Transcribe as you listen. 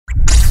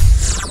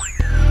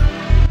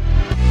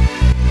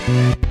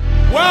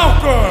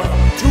Welcome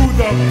to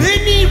the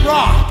Vinny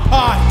Rock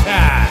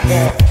Podcast.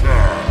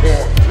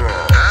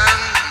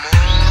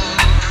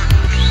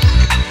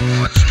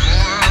 Much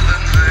more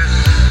than this,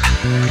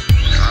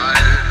 I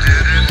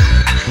did it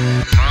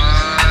my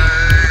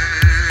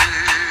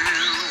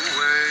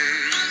way.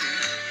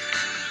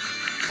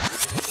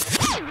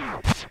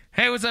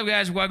 Hey, what's up,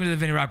 guys? Welcome to the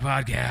Vinny Rock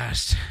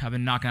Podcast. I've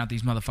been knocking out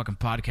these motherfucking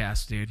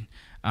podcasts, dude,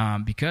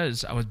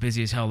 because I was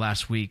busy as hell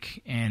last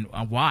week. And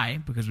why?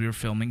 Because we were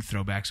filming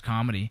Throwbacks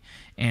Comedy.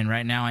 And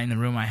right now, in the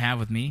room I have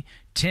with me,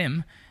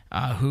 Tim,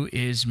 who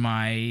is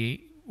the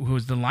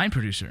line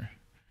producer.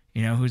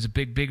 You know, who's a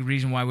big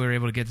reason why we were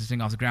able to get this thing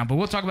off the ground. But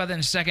we'll talk about that in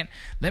a second.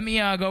 Let me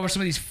go over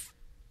some of these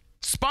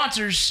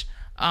sponsors.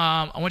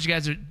 I want you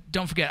guys to,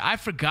 don't forget, I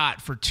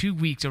forgot for 2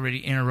 weeks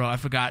already in a row, I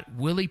forgot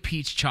Willie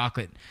Pete's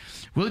Chocolate.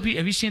 Willie Pete,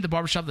 have you seen at the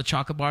barbershop the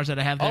chocolate bars that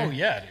I have there? Oh,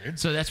 yeah, dude.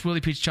 So that's Willie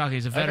Pete's Chocolate.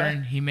 He's a veteran.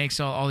 Okay. He makes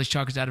all these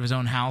chocolates out of his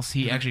own house.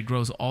 He actually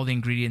grows all the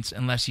ingredients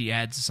unless he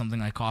adds something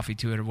like coffee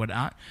to it or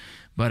whatnot.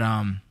 But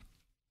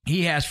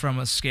he has from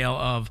a scale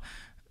of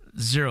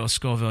 0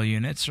 Scoville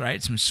units,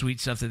 right? Some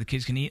sweet stuff that the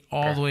kids can eat,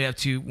 all the way up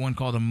to one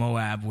called a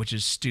Moab, which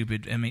is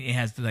stupid. I mean, it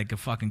has like a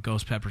fucking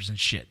ghost peppers and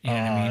shit. You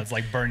know what I mean? It's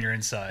like burn your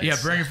insides. Yeah,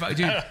 burn your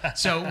dude.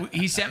 So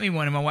he sent me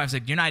one, and my wife's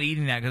like, "You're not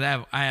eating that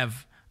because I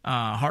have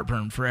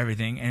heartburn for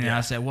everything." And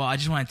I said, "Well, I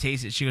just want to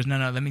taste it." She goes, "No,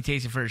 let me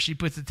taste it first." She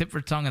puts the tip of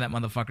her tongue in that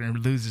motherfucker and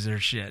loses her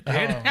shit. Dude.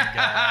 Oh my God.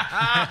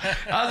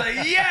 I was like,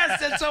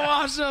 "Yes, that's so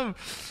awesome."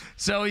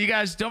 So you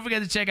guys don't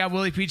forget to check out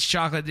Willie Pete's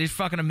Chocolate. It's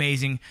fucking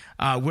amazing.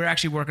 We're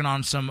actually working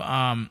on some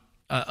a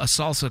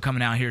salsa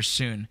coming out here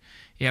soon.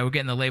 Yeah, we're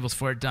getting the labels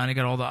for it done. I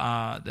got all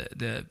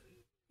the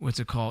what's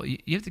it called? You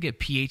have to get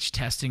pH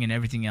testing and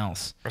everything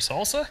else. For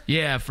salsa?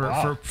 Yeah,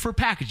 for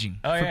packaging.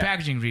 For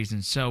packaging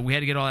reasons. So we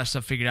had to get all that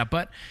stuff figured out.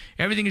 But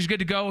everything is good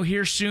to go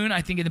here soon. I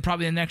think in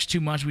probably the next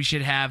 2 months we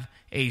should have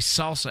a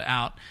salsa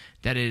out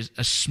that is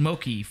a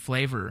smoky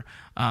flavor.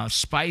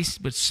 Spice,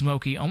 but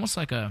smoky, almost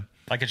like a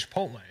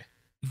Chipotle.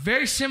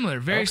 Very similar.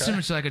 Very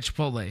similar to like a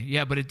Chipotle.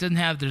 Yeah, but it doesn't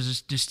have, there's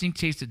this distinct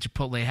taste that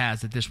Chipotle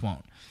has that this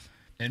won't.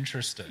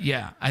 Interesting.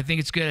 Yeah, I think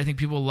it's good. I think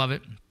people will love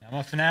it. I'm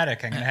a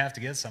fanatic. I'm going to have to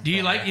get some. Do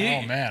you like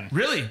it? Oh, man.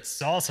 Really?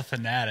 Salsa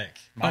fanatic.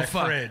 My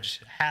fridge,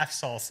 half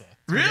salsa. It's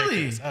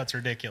really? Ridiculous. Oh, it's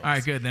ridiculous. All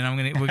right, good. Then I'm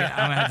gonna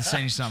have to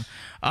send you some.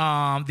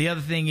 The other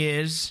thing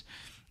is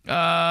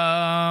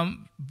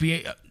Beyond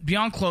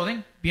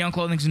Clothing. Beyond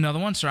Clothing is another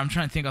one. So I'm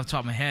trying to think off the top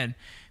of my head.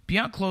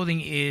 Beyond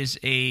Clothing is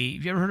have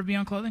you ever heard of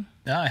Beyond Clothing?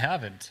 No, I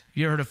haven't.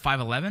 You ever heard of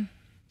 511?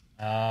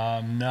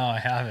 No, I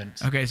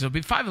haven't. Okay, so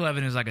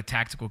 511 is like a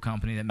tactical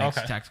company that makes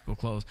tactical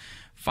clothes.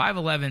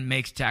 511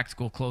 makes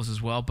tactical clothes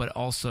as well, but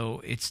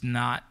also it's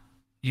not,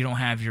 you don't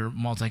have your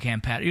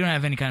multi-cam pattern. You don't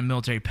have any kind of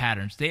military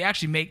patterns. They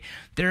actually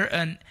they're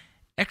an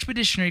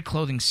expeditionary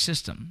clothing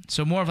system.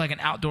 So more of like an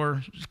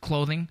outdoor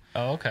clothing.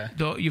 Oh, okay.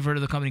 Though you've heard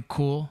of the company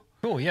Cool.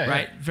 Cool, yeah.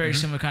 Right? Yeah. Very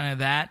similar kind of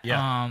that.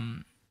 Yeah.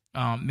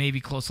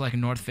 Maybe close to like a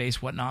North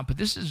Face, whatnot. But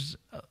this is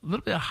a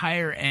little bit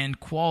higher end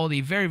quality,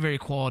 very, very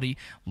quality,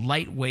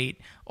 lightweight,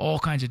 all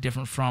kinds of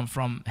different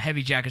from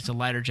heavy jackets to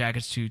lighter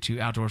jackets to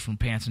outdoors, from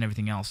pants and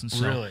everything else. And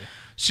so, really?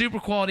 Super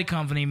quality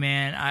company,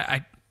 man.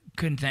 I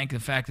couldn't thank the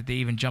fact that they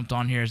even jumped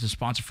on here as a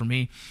sponsor for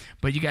me.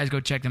 But you guys go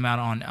check them out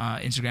on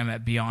Instagram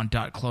at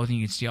beyond.clothing.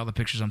 You can see all the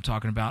pictures I'm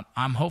talking about.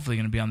 I'm hopefully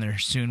going to be on there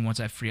soon once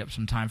I free up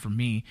some time for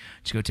me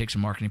to go take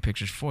some marketing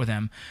pictures for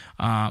them.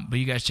 But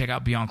you guys check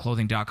out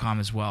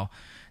beyondclothing.com as well.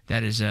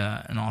 That is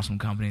an awesome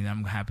company that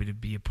I'm happy to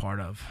be a part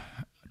of.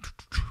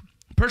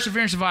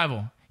 Perseverance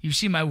Survival. You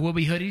see my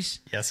Wilby hoodies?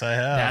 Yes, I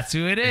have. That's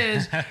who it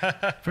is.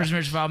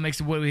 Perseverance Survival makes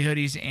the Wilby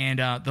hoodies,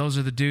 and those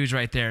are the dudes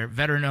right there.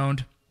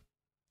 Veteran-owned.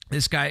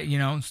 This guy,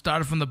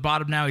 started from the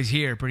bottom. Now he's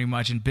here pretty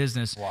much in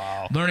business.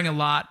 Wow. Learning a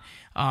lot.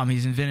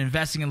 He's been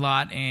investing a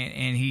lot,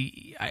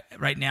 and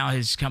right now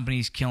his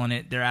company's killing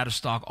it. They're out of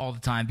stock all the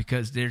time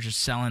because they're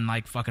just selling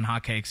like fucking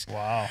hotcakes.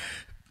 Wow.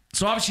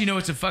 So obviously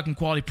it's a fucking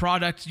quality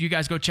product. You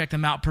guys go check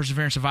them out,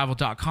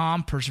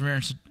 perseverancesurvival.com,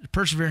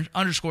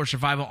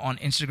 perseverance_survival on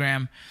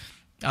Instagram.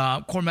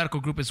 Core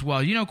Medical Group as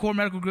well. You know Core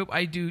Medical Group?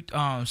 I do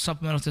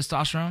supplemental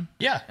testosterone.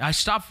 Yeah. I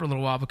stopped for a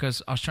little while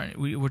because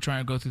we were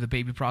trying to go through the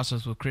baby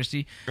process with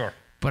Christy. Sure.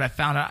 But I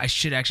found out I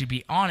should actually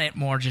be on it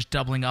more, just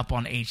doubling up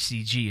on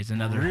HCG is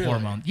another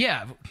hormone.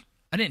 Yeah.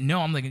 I didn't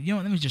know. I'm like,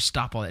 let me just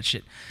stop all that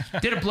shit.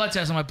 Did a blood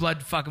test on my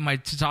blood, fucking my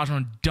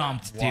testosterone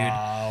dumped, dude.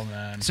 Wow,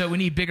 man. So we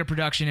need bigger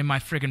production in my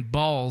freaking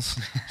balls.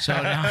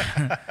 So now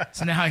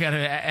I got to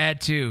add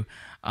two.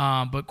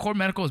 But Core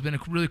Medical has been a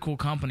really cool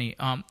company.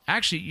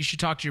 Actually, you should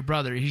talk to your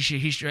brother.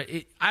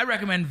 I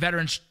recommend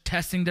veterans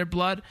testing their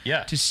blood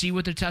to see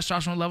what their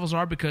testosterone levels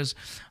are because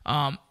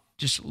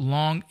just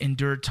long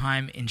endured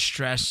time in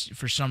stress,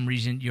 for some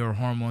reason, your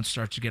hormones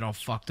start to get all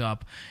fucked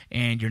up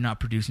and you're not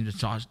producing the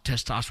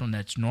testosterone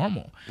that's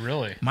normal.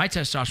 Really? My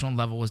testosterone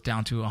level was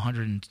down to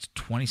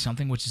 120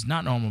 something, which is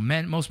not normal.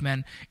 Most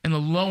men, in the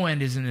low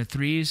end is in the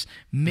 3s,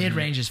 mid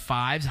range is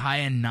 5s, high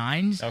end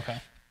 9s.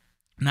 Okay.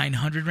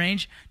 900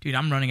 range, dude,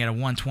 I'm running at a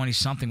 120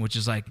 something, which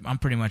is like I'm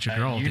pretty much a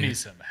girl. You dude. need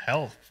some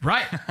help.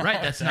 Right.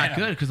 That's not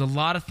good because a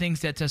lot of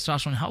things that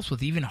testosterone helps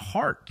with, even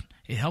heart.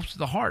 It helps with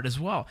the heart as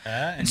well.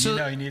 And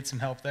so, you need some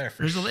help there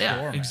for sure.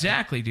 Yeah,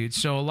 exactly, dude.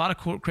 So a lot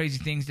of crazy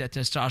things that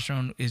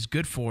testosterone is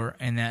good for,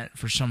 and that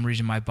for some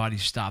reason my body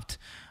stopped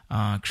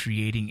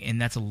creating,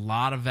 and that's a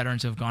lot of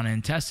veterans who have gone in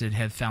and tested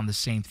have found the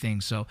same thing.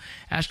 So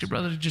ask your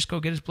brother to just go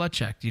get his blood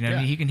checked. You know what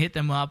I mean? He can hit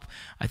them up.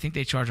 I think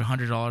they charge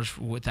 $100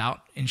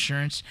 without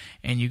insurance,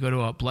 and you go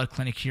to a blood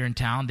clinic here in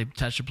town, they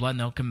touch your blood,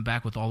 and they'll come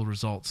back with all the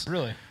results.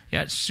 Really?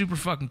 Yeah, it's super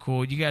fucking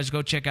cool. You guys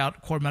go check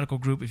out Core Medical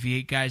Group. If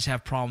you guys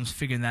have problems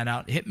figuring that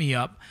out, hit me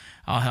up.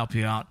 I'll help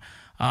you out.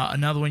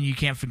 Another one you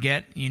can't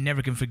forget, you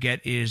never can forget,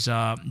 is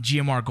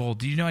GMR Gold.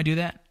 Do you know I do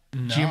that?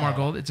 No. GMR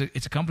Gold.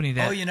 It's a company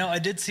that. Oh, I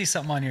did see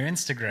something on your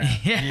Instagram.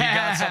 Yeah. You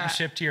got something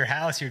shipped to your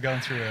house. You're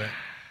going through it.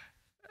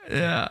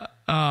 Yeah.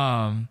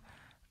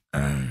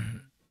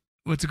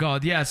 What's it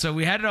called? Yeah. So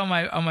we had it on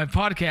my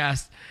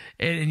podcast,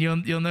 and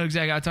you'll know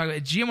exactly what I'm talking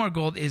about. GMR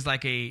Gold is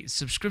like a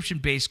subscription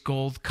based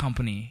gold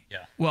company.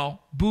 Yeah.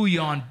 Well,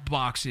 bullion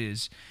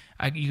boxes.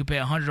 You can pay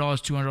 $100,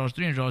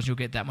 $200, $300. You'll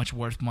get that much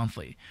worth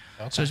monthly.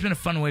 Okay. So it's been a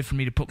fun way for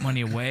me to put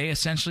money away,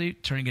 essentially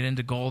turning it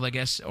into gold, I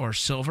guess, or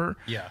silver.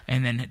 Yeah.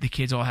 And then the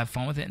kids all have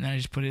fun with it, and then I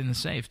just put it in the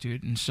safe,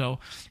 dude. And so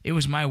it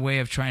was my way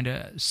of trying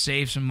to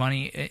save some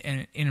money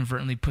and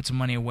inadvertently put some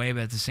money away,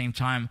 but at the same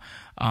time,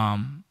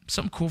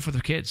 something cool for the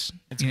kids.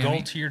 It's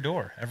gold to your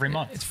door every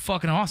month. It's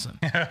fucking awesome.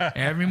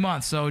 Every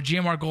month. So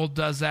GMR Gold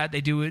does that.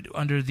 They do it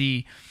under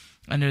the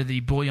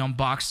bullion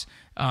box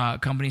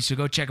company. So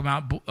go check them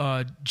out,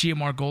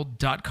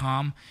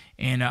 gmrgold.com,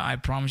 and I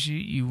promise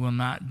you will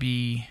not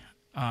be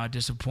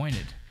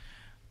disappointed.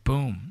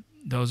 Boom.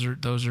 Those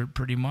are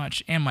pretty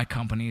much, and my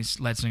company's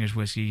Lead Slingers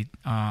Whiskey,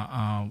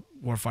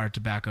 Warfire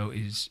Tobacco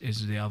is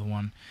the other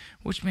one.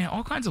 Which, man,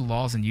 all kinds of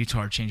laws in Utah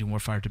are changing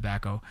Warfire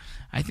Tobacco.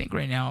 I think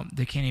right now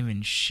they can't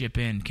even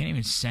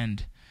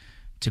send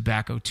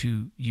tobacco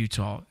to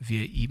Utah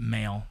via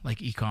mail,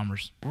 like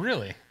e-commerce.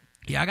 Really?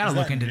 Yeah, I gotta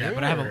look into that,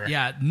 but I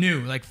have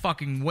new, like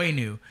fucking way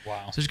new.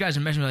 Wow. So these guys are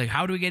messaging me like,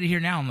 how do we get it here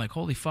now? I'm like,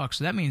 holy fuck.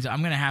 So that means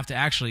I'm gonna have to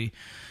actually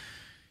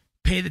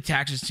pay the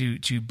taxes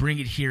to bring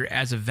it here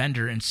as a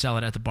vendor and sell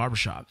it at the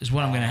barbershop is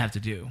what I'm gonna have to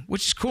do,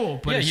 which is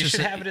cool. But yeah, it's you just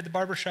should have it at the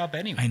barbershop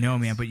anyway. I know,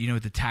 man, but you know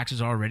what the taxes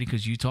are already,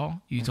 because Utah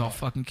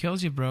fucking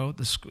kills you, bro.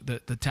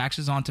 The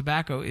taxes on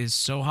tobacco is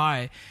so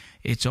high,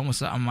 it's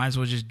almost I might as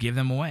well just give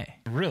them away.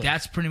 Really?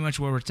 That's pretty much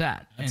where it's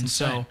at. That's and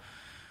insane. So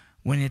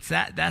when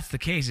that's the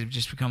case, it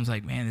just becomes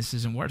like, man, this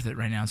isn't worth it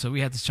right now. So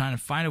we have to try to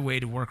find a way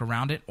to work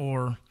around it.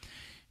 Or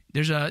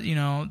there's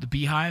the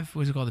Beehive.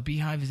 What's it called? The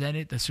Beehive, is that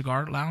it? The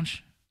cigar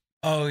lounge?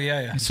 Oh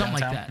yeah.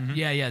 Something Downtown? like that. Mm-hmm.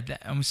 Yeah.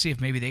 I'm gonna see if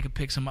maybe they could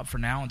pick some up for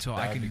now until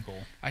That would be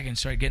cool. I can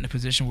start getting a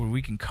position where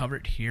we can cover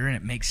it here and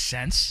it makes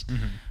sense.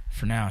 Mm-hmm.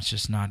 For now, it's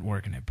just not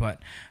working it.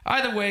 But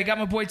either way, got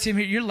my boy Tim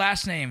here. Your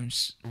last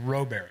name's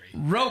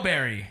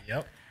Rowberry.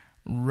 Yep.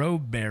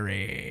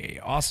 Rowberry.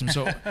 Awesome.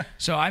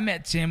 So I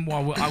met Tim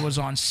while I was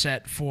on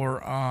set for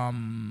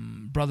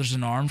Brothers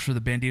in Arms for the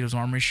Banditos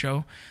Armory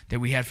show that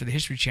we had for the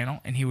History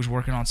Channel, and he was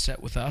working on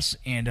set with us,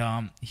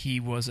 and he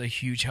was a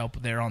huge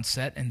help there on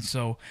set. And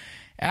so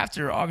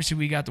after, obviously,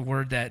 we got the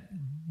word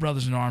that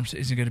Brothers in Arms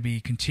isn't going to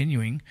be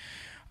continuing,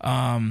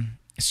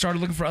 started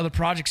looking for other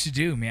projects to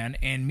do, man.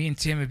 And me and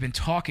Tim have been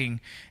talking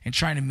and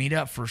trying to meet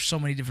up for so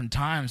many different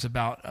times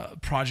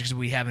about projects that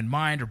we have in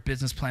mind or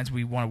business plans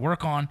we want to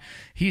work on.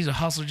 He's a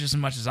hustler just as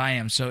much as I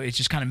am, so it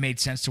just kind of made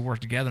sense to work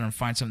together and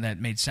find something that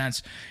made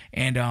sense.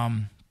 And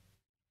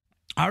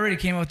I already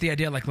came up with the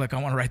idea, like, look, I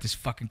want to write this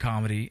fucking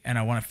comedy, and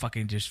I want to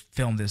fucking just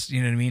film this,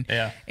 you know what I mean?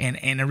 Yeah.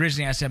 And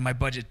originally I said my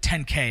budget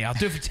 $10K. I'll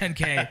do it for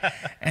 $10K,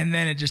 and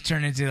then it just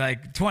turned into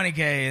like $20K,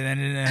 and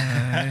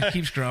then it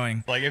keeps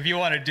growing. Like, if you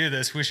want to do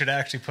this, we should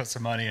actually put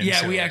some money into it.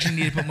 Yeah, we actually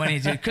need to put money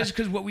into it,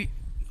 because what we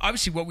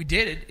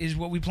did is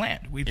what we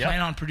planned. We plan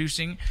on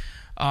producing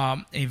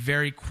a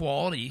very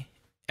quality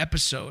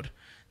episode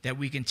that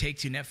we can take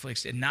to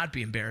Netflix and not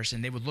be embarrassed,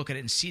 and they would look at it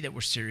and see that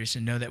we're serious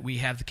and know that we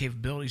have the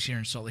capabilities here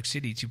in Salt Lake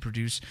City to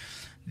produce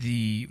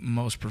the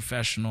most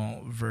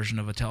professional version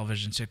of a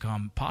television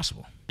sitcom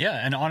possible.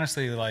 Yeah, and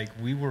honestly, like,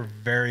 we were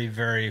very,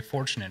 very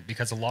fortunate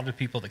because a lot of the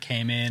people that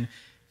came in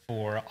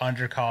for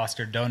undercost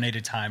or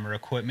donated time or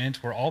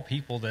equipment were all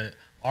people that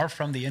are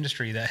from the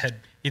industry that had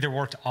either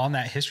worked on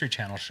that History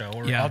Channel show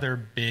or other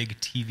big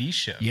TV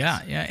shows.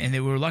 Yeah, and they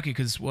were lucky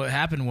because what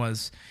happened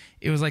was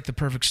it was like the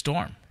perfect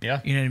storm. Yeah.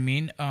 You know what I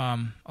mean?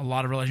 A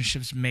lot of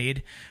relationships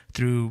made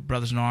through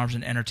Brothers in Arms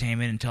and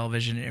entertainment and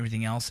television and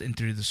everything else, and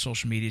through the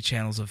social media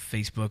channels of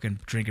Facebook and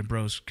Drinking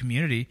Bros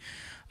community.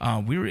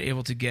 We were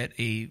able to get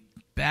a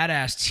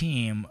badass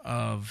team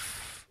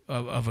of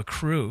a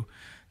crew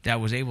that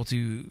was able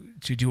to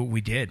do what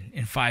we did.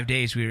 In 5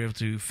 days, we were able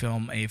to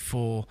film a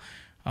full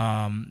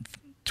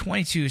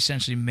 22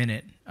 essentially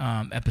minute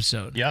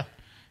episode. Yeah.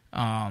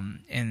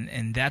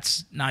 And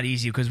that's not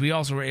easy because we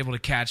also were able to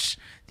catch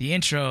the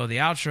intro, the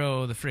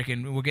outro,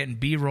 we're getting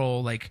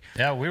B-roll, like.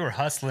 Yeah, we were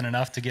hustling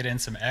enough to get in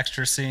some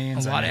extra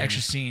scenes. A lot of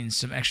extra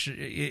scenes,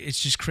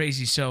 it's just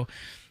crazy. So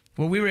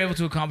what we were able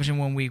to accomplish in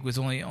 1 week was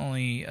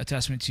only a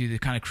testament to the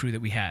kind of crew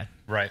that we had.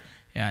 Right.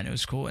 Yeah, and it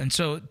was cool. And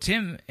so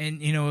Tim,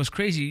 and it was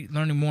crazy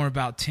learning more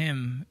about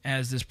Tim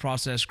as this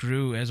process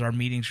grew, as our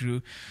meetings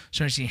grew,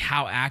 starting to see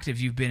how active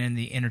you've been in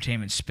the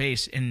entertainment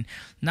space, and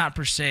not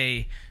per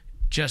se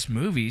just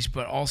movies,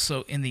 but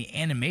also in the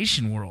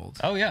animation world.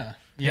 Oh yeah.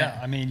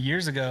 I mean,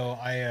 years ago,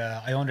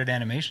 I owned an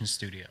animation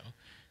studio,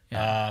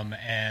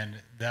 and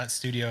that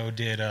studio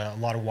did a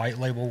lot of white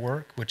label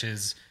work, which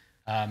is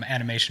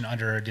animation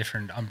under a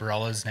different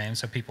umbrella's name.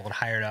 So people would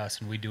hire us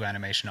and we'd do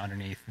animation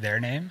underneath their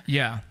name.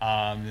 Yeah.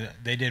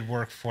 They did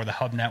work for the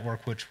Hub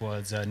Network, which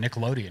was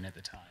Nickelodeon at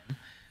the time.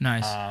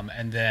 Nice.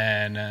 And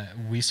then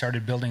we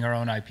started building our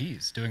own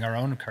IPs, doing our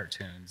own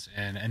cartoons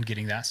and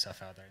getting that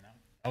stuff out there.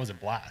 That was a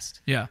blast.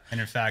 Yeah. And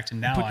in fact,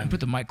 now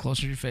put the mic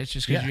closer to your face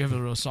just because you have a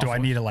real soft Do I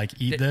need to like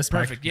eat this?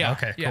 Perfect. Yeah.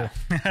 Okay, yeah.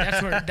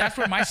 cool. That's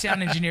where my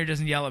sound engineer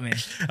doesn't yell at me.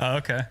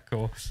 Okay,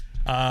 cool.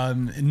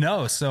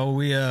 No, so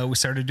we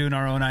started doing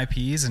our own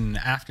IPs, and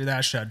after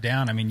that shut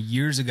down, I mean,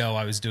 years ago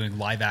I was doing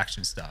live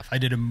action stuff. I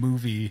did a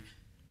movie,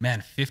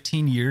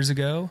 15 years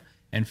ago,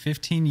 and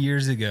 15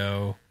 years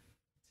ago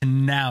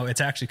and now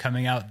it's actually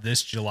coming out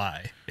this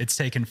July. It's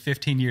taken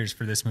 15 years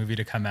for this movie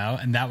to come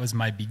out, and that was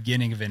my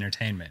beginning of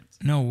entertainment.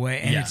 No way.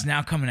 And it's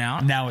now coming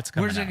out? Now it's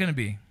coming out. Where's it going to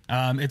be?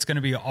 It's going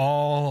to be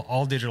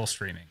all digital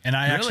streaming. And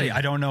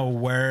I don't know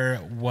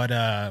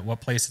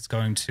what place it's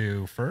going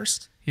to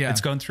first. Yeah.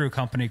 It's going through a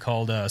company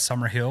called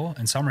Summerhill,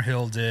 and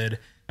Summerhill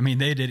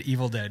they did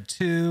Evil Dead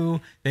 2.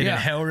 They did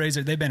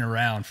Hellraiser. They've been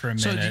around for a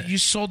minute. So you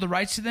sold the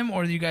rights to them,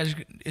 or you guys?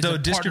 So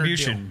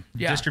distribution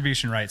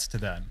rights to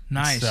them.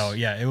 Nice. So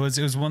yeah, it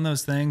was one of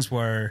those things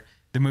where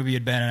the movie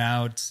had been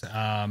out,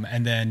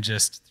 and then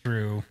just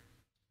through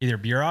either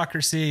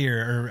bureaucracy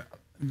or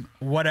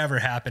whatever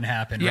happened,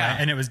 right?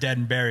 And it was dead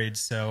and buried.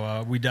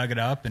 So we dug it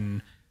up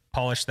and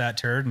polished that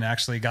turd and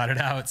actually got it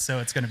out. So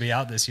it's going to be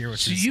out this year,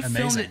 which is amazing. So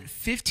you filmed it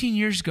 15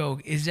 years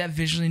ago. Is that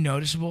visually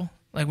noticeable?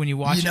 Like when you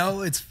watch it?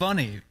 It's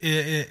funny.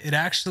 It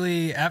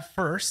actually, at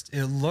first,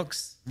 it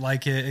looks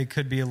like it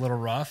could be a little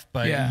rough,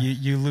 but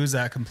you lose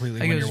that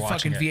completely when you're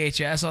watching it. It was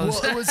fucking VHS. All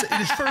this it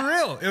was for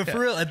real. For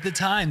real. At the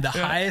time, the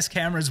highest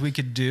cameras we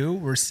could do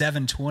were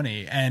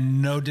 720,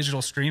 and no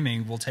digital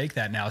streaming will take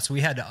that now. So we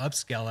had to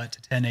upscale it to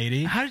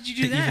 1080. How did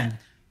you do that?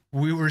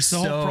 We were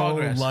so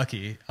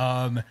lucky.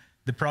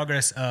 The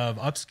progress of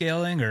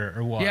upscaling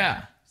or what?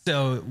 Yeah.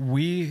 So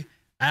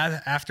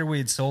after we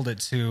had sold it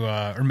to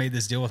or made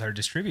this deal with our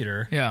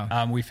distributor,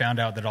 we found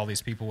out that all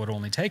these people would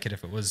only take it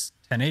if it was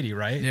 1080,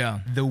 right?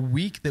 Yeah. The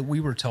week that we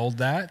were told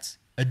that,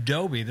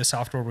 Adobe, the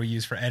software we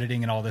use for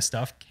editing and all this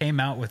stuff, came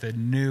out with a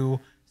new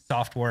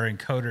software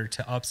encoder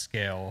to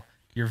upscale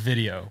your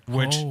video,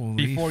 which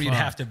before you'd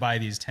have to buy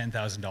these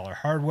 $10,000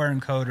 hardware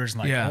encoders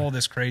and all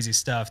this crazy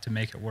stuff to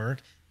make it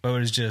work. But it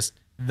was just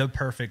the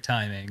perfect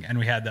timing, and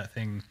we had that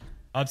thing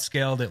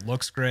upscaled. It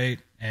looks great,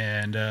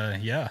 and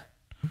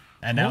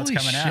and now it's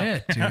coming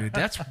out. Dude.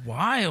 That's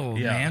wild,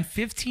 man.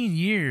 15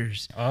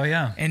 years. Oh,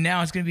 yeah. And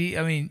now it's going to be,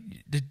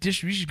 the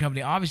distribution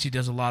company obviously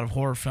does a lot of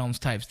horror films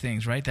type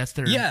things, right? That's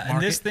their market.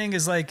 And this thing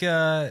is like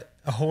a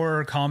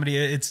horror comedy.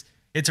 It's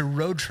a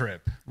road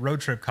trip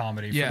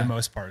comedy for the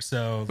most part.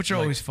 So which are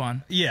always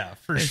fun. Yeah,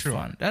 for sure.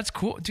 Fun. That's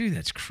cool. Dude,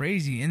 that's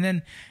crazy. And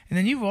then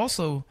you've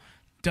also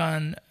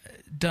done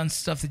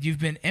stuff that you've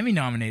been Emmy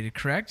nominated,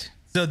 correct?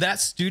 So that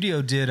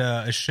studio did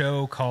a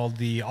show called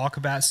the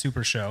Alcabat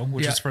Super Show,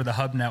 which is for the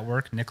Hub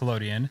Network,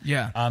 Nickelodeon.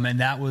 Yeah. And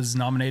that was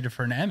nominated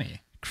for an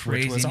Emmy.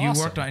 Crazy. Which was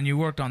awesome. You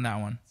worked on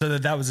that one. So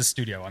that was a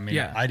studio.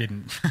 I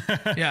didn't.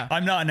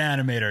 I'm not an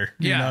animator.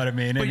 You know what I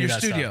mean? But your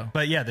studio. Stuff.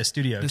 But yeah, the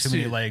studio. Too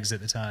many legs at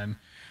the time.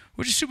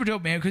 Which is super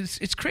dope, man, because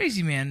it's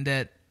crazy, man,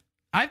 that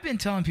I've been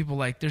telling people,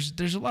 like,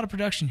 there's a lot of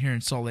production here in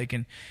Salt Lake,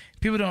 and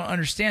people don't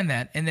understand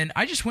that. And then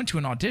I just went to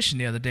an audition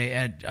the other day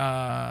at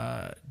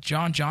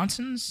John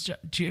Johnson's.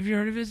 Have you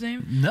heard of his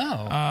name?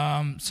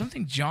 No.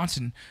 Something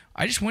Johnson.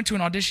 I just went to an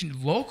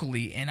audition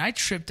locally, and I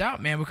tripped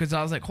out, man, because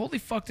I was like, holy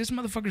fuck, this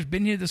motherfucker's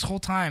been here this whole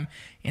time,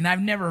 and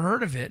I've never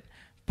heard of it.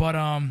 But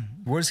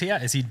where's he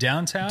at? Is he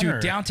downtown?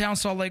 Dude, downtown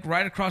Salt Lake,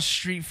 right across the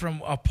street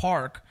from a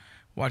park.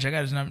 Watch, I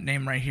got his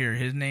name right here.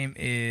 His name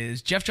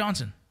is Jeff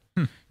Johnson.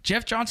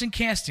 Jeff Johnson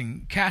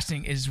Casting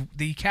is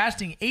the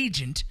casting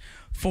agent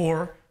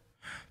for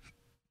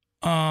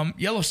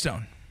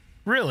Yellowstone.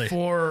 Really?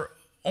 For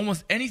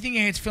almost anything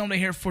that's filmed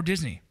here for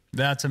Disney.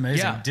 That's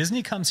amazing. Yeah.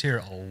 Disney comes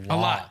here a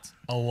lot.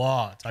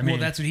 I mean, well,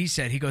 that's what he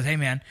said. He goes, "Hey,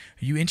 man,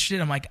 are you interested?"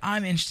 I'm like,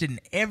 "I'm interested in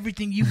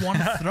everything you want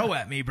to throw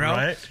at me, bro."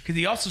 Right? Because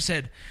he also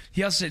said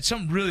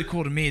something really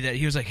cool to me, that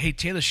he was like, "Hey,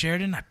 Taylor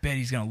Sheridan, I bet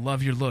he's gonna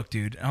love your look,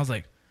 dude." And I was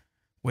like,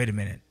 "Wait a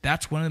minute,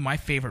 that's one of my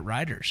favorite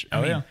writers."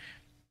 I mean,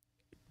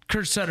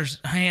 Kurt Sutter's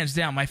hands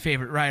down my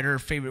favorite writer.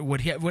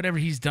 Whatever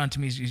he's done to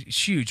me is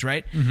huge,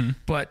 right? Mm-hmm.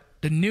 But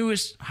the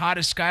newest,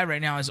 hottest guy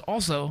right now is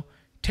also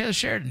Taylor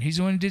Sheridan. He's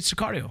the one who did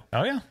Sicario.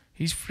 Oh yeah.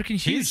 He's freaking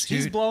huge, dude.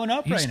 He's blowing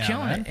up right now, He's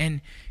killing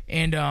it.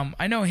 And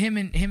I know him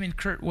and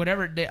Kurt,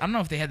 whatever. I don't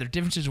know if they had their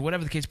differences or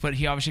whatever the case, but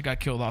he obviously got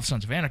killed off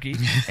Sons of Anarchy.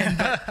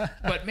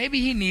 But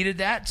maybe he needed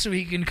that so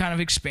he can kind of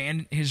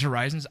expand his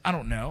horizons. I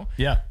don't know.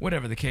 Yeah.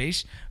 Whatever the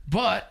case.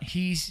 But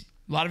a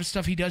lot of the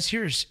stuff he does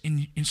here is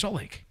in Salt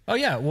Lake. Oh,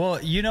 yeah. Well,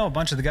 a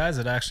bunch of the guys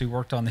that actually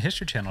worked on the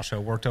History Channel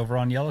show worked over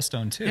on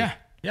Yellowstone, too. Yeah.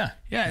 Yeah.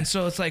 Yeah. And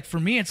so it's like, for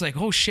me, it's like,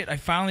 oh, shit, I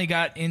finally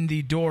got in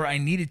the door I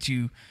needed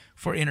to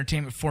for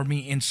entertainment for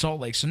me in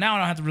Salt Lake. So now I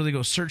don't have to really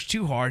go search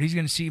too hard. He's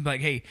going to see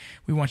like, hey,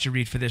 we want you to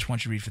read for this,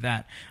 want you to read for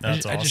that.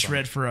 That's I just awesome.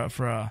 read for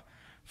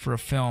a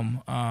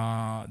film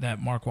that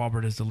Mark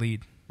Wahlberg is the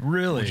lead.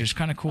 Really? Which is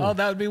kind of cool. Oh,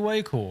 that would be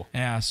way cool.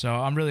 Yeah, so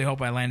I'm really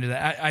hope I landed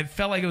that. I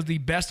felt like it was the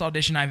best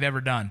audition I've ever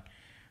done.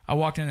 I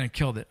walked in there and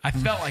killed it. I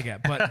felt like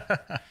it,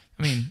 but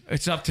I mean,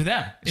 it's up to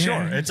them.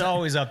 Sure, it's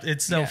always up.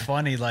 It's so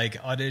funny,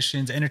 like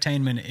auditions,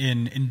 entertainment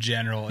in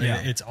general. Yeah.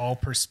 It's all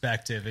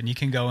perspective, and you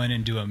can go in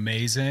and do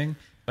amazing.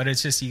 But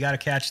it's just you got to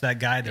catch that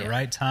guy at the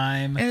right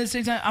time. And at the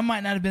same time, I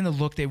might not have been the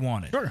look they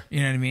wanted. Sure.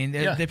 You know what I mean?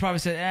 They probably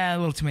said, a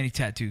little too many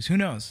tattoos. Who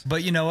knows?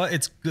 But you know what?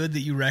 It's good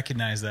that you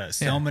recognize that.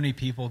 So many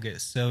people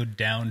get so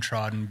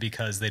downtrodden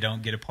because they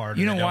don't get a part of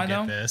it. You know they why,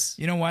 don't though? get this.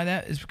 You know why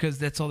that is? Because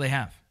that's all they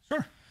have.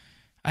 Sure.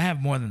 I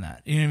have more than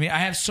that. You know what I mean? I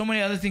have so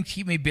many other things to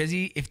keep me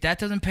busy. If that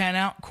doesn't pan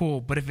out,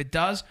 cool. But if it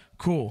does,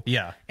 cool.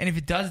 Yeah. And if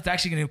it does, it's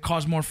actually going to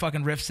cause more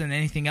fucking rifts than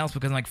anything else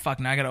because I'm like, fuck,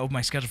 now I got to open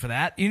my schedule for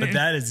that. You know? But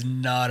that is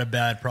not a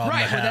bad problem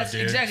to have, that's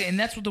dude. Exactly. And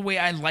that's what the way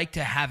I like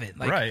to have it.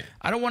 Like, Right.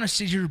 I don't want to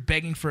sit here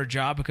begging for a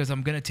job because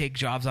I'm going to take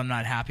jobs I'm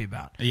not happy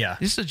about. Yeah.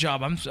 This is a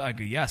job I'm like,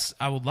 yes,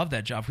 I would love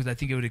that job because I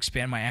think it would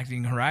expand my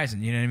acting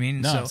horizon. You know what I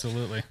mean? No,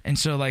 absolutely. And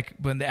so, like,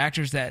 when the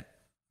actors that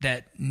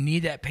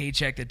need that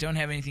paycheck, that don't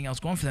have anything else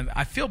going for them,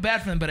 I feel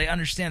bad for them, but I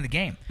understand the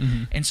game.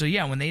 Mm-hmm. And so,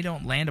 yeah, when they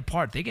don't land a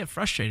part, they get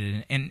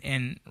frustrated,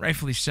 and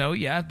rightfully so,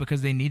 yeah,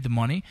 because they need the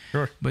money.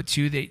 Sure. But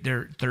two,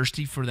 they're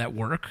thirsty for that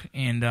work,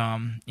 and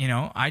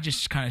I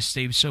just kind of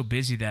stay so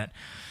busy that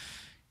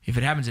if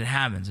it happens, it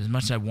happens. As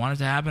much as I want it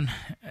to happen,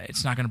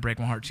 it's not going to break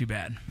my heart too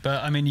bad.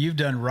 But I mean, you've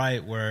done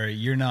right where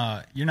you're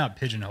not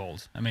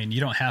pigeonholed. I mean, you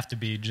don't have to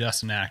be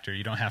just an actor.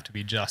 You don't have to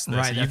be just this.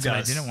 Right, You've that's what I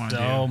got didn't wanna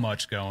so do.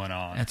 much going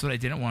on. That's what I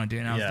didn't want to do,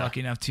 and I was lucky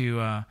enough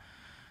to.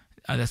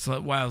 That's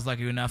why I was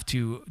lucky enough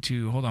to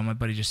hold on. My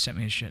buddy just sent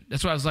me his shit.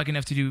 That's why I was lucky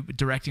enough to do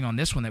directing on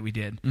this one that we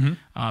did,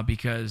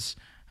 because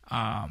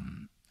I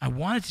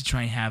wanted to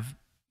try and have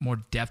more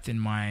depth in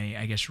my,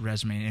 I guess,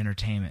 resume and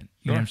entertainment.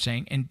 You know what I'm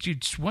saying? And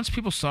dude, once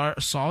people saw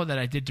that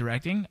I did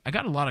directing, I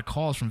got a lot of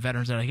calls from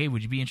veterans that are like, hey,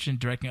 would you be interested in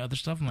directing other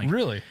stuff? I'm like,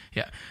 Really?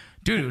 Yeah,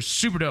 dude, it was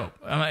super dope.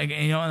 I'm like,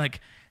 like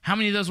how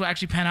many of those will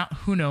actually pan out?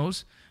 Who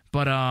knows?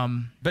 But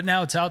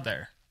now it's out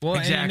there. Well,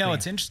 Exactly. and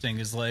what's interesting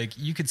is like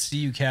you could see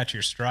you catch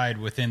your stride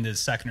within the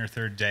second or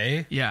third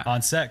day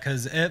on set,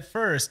 because at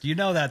first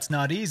that's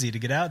not easy to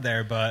get out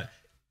there, but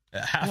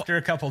after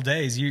a couple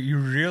days you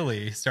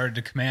really started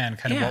to command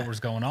kind of what was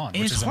going on, and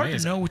which it's is hard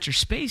amazing. to know what your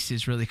space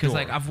is really, because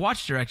like I've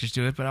watched directors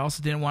do it, but I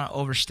also didn't want to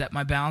overstep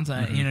my bounds. You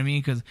know what I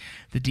mean? Because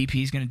the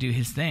DP is going to do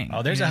his thing.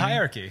 Oh, there's you know a what I mean?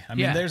 hierarchy. I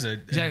mean, Yeah, there's a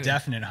exactly.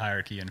 definite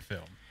hierarchy in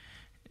film.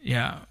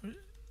 Yeah,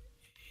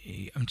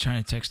 I'm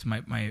trying to text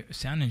my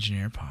sound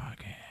engineer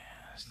podcast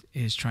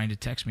is trying to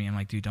text me. I'm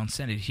like, dude, don't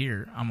send it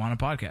here. I'm on a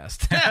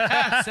podcast.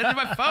 Send it to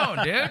my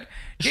phone, dude.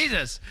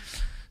 Jesus.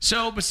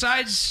 So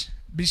besides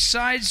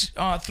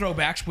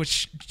Throwbacks,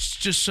 which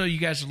just so you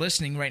guys are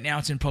listening right now,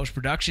 it's in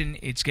post-production.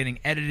 It's getting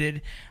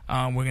edited.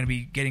 We're going to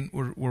be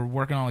we're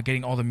working on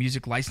getting all the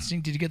music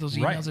licensing. Did you get those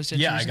emails Right. I sent you?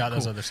 Yeah, I got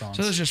those other songs.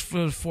 So there's just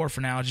 4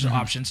 for now, just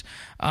options.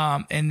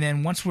 And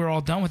then once we're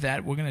all done with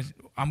that,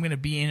 I'm going to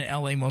be in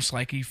LA most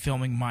likely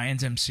filming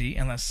Mayans MC,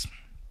 unless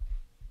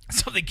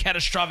something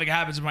catastrophic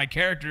happens to my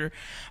character.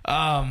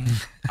 I'm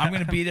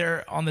going to be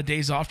there on the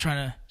days off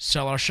trying to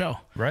sell our show.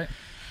 Right.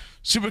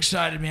 Super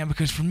excited, man,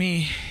 because for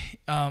me,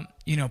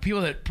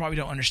 people that probably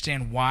don't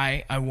understand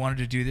why I wanted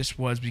to do this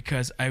was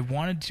because I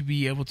wanted to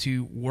be able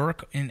to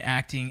work in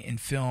acting and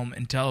film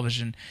and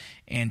television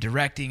and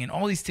directing and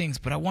all these things,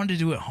 but I wanted to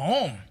do it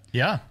home.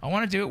 Yeah. I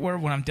want to do it where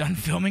when I'm done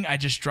filming, I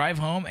just drive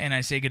home and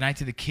I say goodnight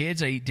to the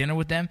kids. I eat dinner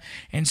with them.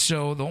 And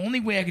so the only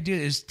way I could do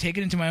it is take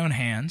it into my own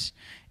hands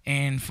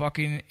and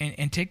fucking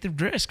and take the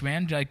risk,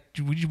 man. Like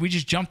we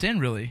just jumped in,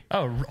 really.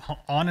 Oh,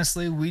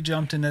 honestly, we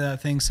jumped into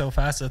that thing so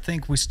fast. I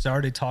think we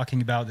started talking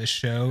about this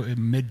show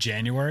in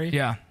mid-January.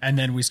 Yeah. And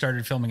then we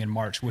started filming in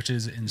March, which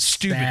is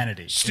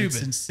insanity. Stupid.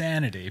 It's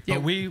insanity. But Yeah.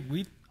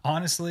 we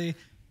honestly,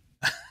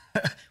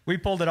 we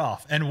pulled it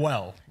off, and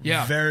well.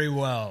 Yeah. Very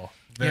well.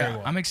 Very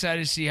well. I'm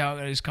excited to see how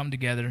it has come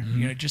together.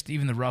 Just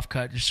even the rough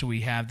cut, just so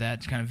we have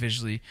that kind of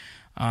visually.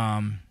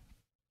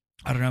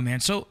 I don't know, man.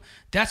 So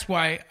that's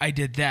why I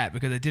did that,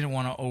 because I didn't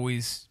want to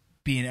always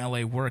be in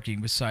LA working.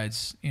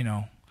 Besides,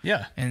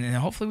 Yeah. and then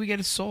hopefully we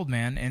get it sold,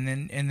 man. And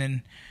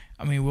then,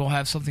 I mean, we'll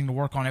have something to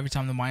work on every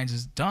time the Minds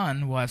is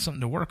done. We'll have something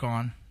to work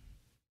on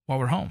while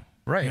we're home,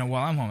 Right.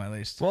 while I'm home at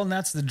least. Well, and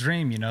that's the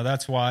dream,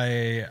 That's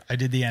why I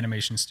did the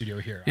animation studio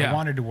here. Yeah. I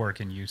wanted to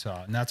work in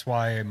Utah, and that's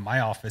why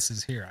my office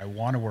is here. I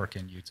want to work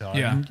in Utah.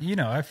 Yeah.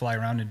 And, I fly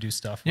around and do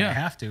stuff when I Yeah.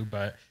 have to,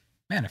 but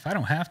man, if I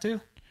don't have to,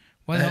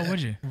 why the hell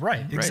would you?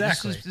 Right,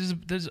 exactly.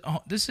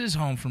 This is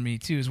home for me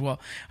too as well.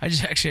 I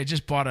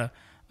just bought a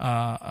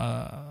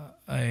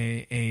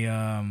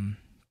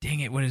dang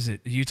it, what is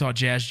it? A Utah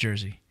Jazz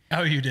jersey.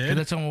 Oh, you did?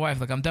 I told my wife,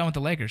 like, I'm done with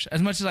the Lakers.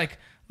 As much as like,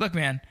 look,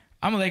 man,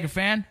 I'm a Laker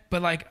fan,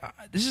 but like,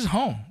 this is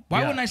home.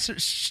 Why wouldn't I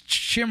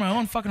cheer my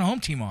own fucking home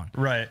team on?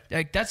 Right.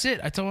 Like, that's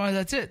it. I told her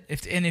that's it.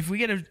 If we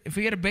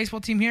get a baseball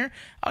team here,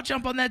 I'll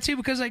jump on that too,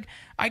 because like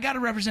I got to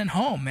represent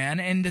home, man.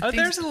 And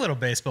there's a little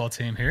baseball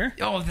team here.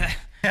 Oh,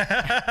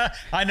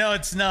 I know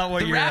it's not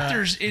what the you're.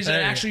 Raptors is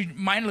actually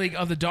minor league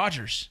of the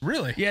Dodgers.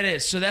 Really? Yeah, it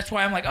is. So that's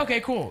why I'm like,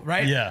 okay, cool,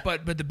 right? Yeah.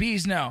 But the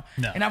Bees, no.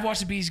 And I've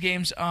watched the Bees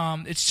games.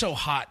 It's so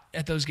hot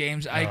at those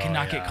games. I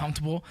cannot get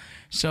comfortable.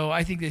 So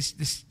I think the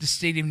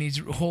stadium needs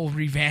a whole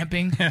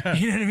revamping.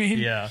 You know what I mean?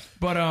 Yeah.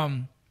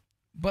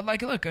 But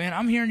like, look, man,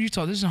 I'm here in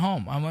Utah. This is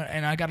home.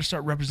 And I got to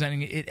start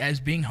representing it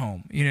as being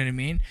home. You know what I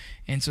mean?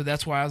 And so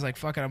that's why I was like,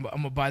 fuck it, I'm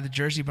going to buy the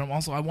jersey. But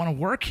I want to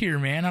work here,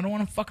 man. I don't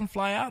want to fucking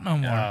fly out no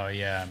more. Oh,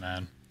 yeah,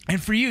 man.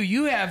 And for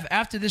you have,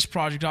 after this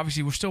project,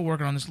 obviously we're still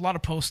working on this, a lot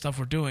of post stuff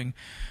we're doing,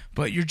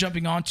 but you're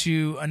jumping on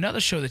to another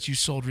show that you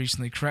sold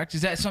recently, correct?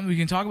 Is that something we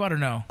can talk about or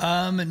no?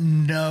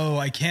 No,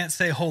 I can't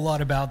say a whole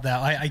lot about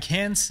that. I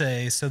can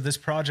say, so this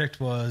project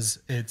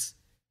it's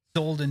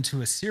sold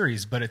into a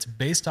series, but it's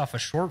based off a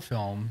short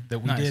film that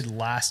we did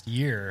last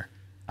year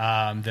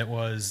that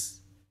was,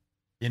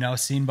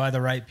 seen by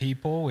the right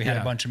people. We had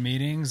a bunch of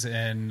meetings,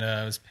 and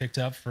it was picked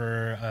up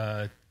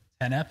for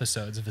 10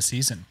 episodes of a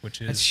season,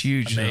 which is that's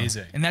huge,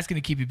 amazing. And that's going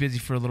to keep you busy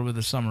for a little bit of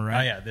the summer, right?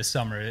 Oh, yeah, this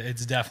summer.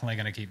 It's definitely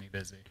going to keep me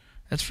busy.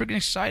 That's freaking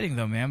exciting,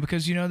 though, man,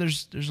 because,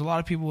 there's a lot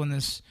of people in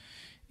this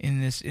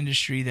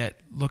industry that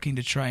looking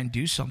to try and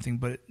do something,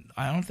 but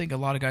I don't think a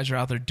lot of guys are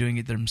out there doing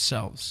it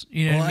themselves.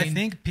 You know what I mean? I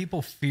think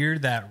people fear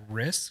that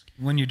risk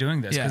when you're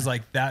doing this, because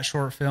like that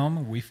short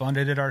film, we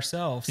funded it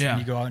ourselves, and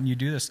you go out and you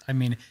do this. I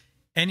mean,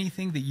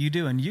 anything that you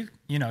do, and you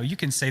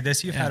can say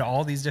this, you've had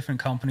all these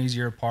different companies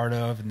you're a part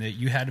of, and that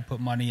you had to put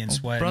money and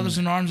sweat. Brothers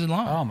in Arms and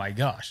Law. Oh my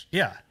gosh.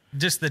 Yeah.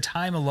 Just the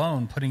time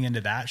alone putting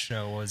into that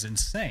show was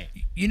insane.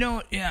 You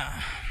know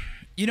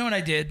what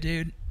I did,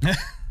 dude?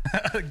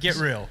 Get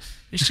real.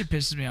 This shit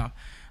pisses me off.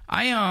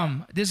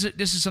 This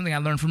is something I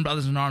learned from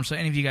Brothers in Arms. So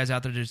any of you guys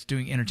out there that's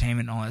doing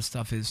entertainment and all that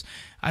stuff, is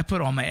I put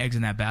all my eggs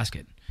in that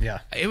basket. Yeah.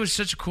 It was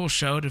such a cool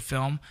show to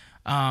film.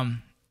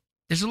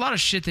 There's a lot of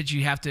shit that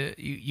you have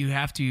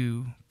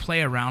to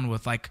play around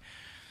with. Like,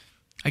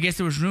 I guess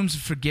there was rooms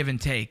for give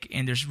and take,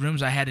 and there's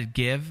rooms I had to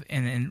give,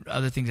 and then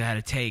other things I had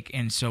to take.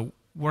 And so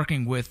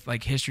working with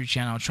like History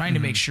Channel, trying to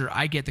make sure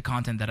I get the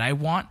content that I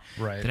want,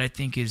 that I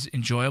think is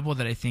enjoyable,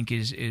 that I think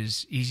is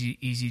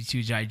easy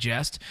to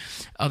digest,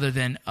 other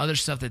than other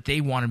stuff that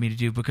they wanted me to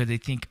do because they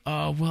think,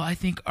 I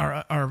think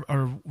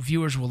our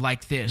viewers will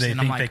like this. They and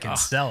think I'm like, they can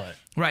sell it.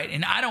 Right.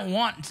 And I don't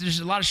want, there's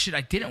a lot of shit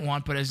I didn't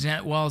want, but as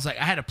well as like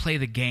I had to play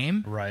the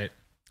game. Right.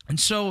 And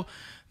so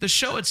the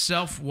show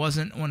itself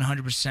wasn't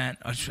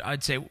 100%.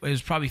 I'd say it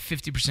was probably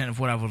 50% of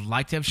what I would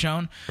like to have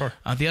shown. Sure.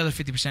 The other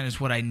 50% is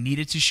what I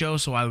needed to show,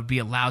 so I would be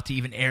allowed to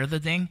even air the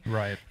thing.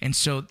 Right. And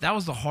so that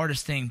was the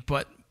hardest thing.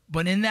 But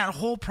in that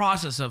whole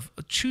process of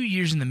 2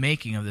 years in the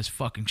making of this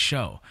fucking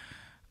show,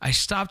 I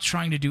stopped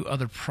trying to do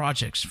other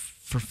projects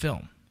for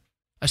film.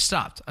 I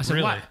stopped. I said,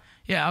 really? why?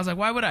 Yeah, I was like,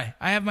 why would I?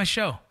 I have my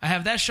show. I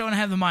have that show and I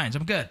have the Minds.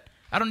 I'm good.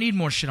 I don't need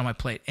more shit on my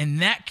plate.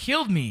 And that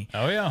killed me.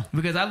 Oh, yeah.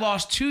 Because I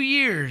lost 2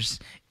 years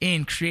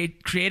in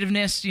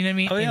creativeness, you know what I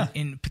mean? Oh, yeah.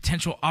 In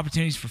potential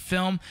opportunities for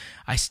film.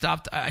 I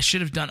stopped. I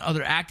should have done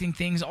other acting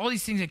things. All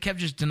these things I kept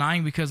just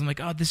denying because I'm like,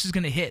 oh, this is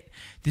going to hit.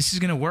 This is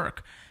going to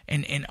work.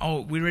 And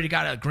we already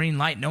got a green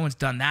light. No one's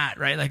done that,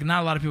 right? Like,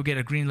 not a lot of people get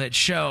a green lit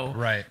show.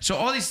 Right. So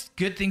all these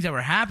good things that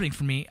were happening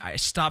for me, I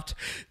stopped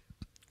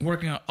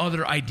working on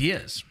other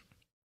ideas.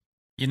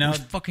 Which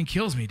fucking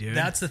kills me, dude.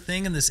 That's the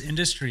thing in this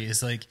industry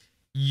is like,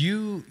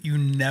 you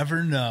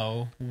never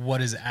know what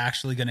is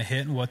actually going to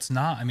hit and what's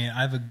not. I mean,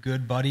 I have a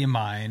good buddy of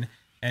mine,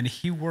 and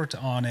he worked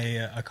on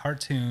a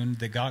cartoon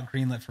that got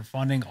greenlit for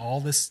funding, all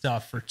this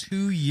stuff for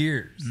 2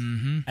 years.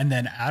 Mm-hmm. And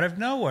then out of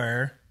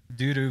nowhere,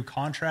 due to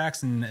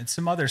contracts and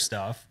some other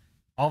stuff,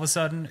 all of a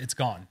sudden it's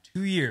gone.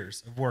 2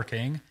 years of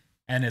working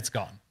and it's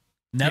gone.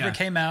 Never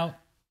came out,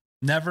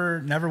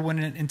 never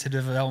went into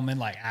development,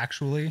 like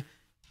actually.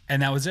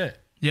 And that was it.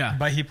 Yeah.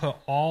 But he put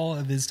all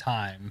of his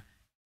time,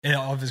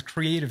 of his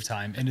creative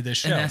time into this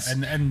show,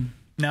 and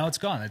now it's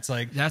gone. It's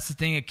like, that's the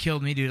thing that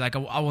killed me, dude. Like,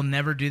 I will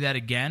never do that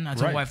again. I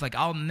told my wife, like,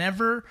 I'll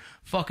never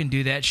fucking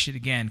do that shit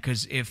again,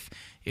 because if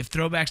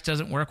Throwbacks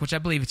doesn't work, which I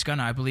believe it's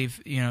gonna, I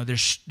believe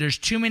there's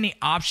too many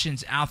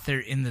options out there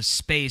in the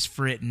space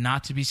for it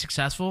not to be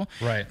successful.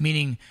 Right.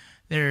 Meaning,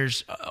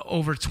 there's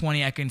over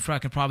 20 I can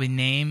probably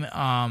name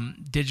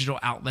digital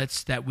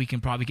outlets that we can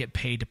probably get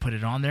paid to put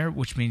it on there,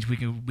 which means we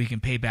can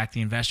pay back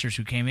the investors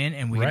who came in,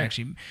 and we can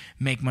actually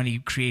make money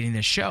creating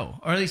this show,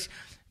 or at least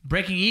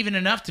breaking even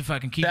enough to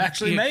fucking keep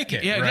make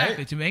it. Yeah, right?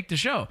 exactly, to make the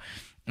show.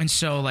 And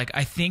so, like,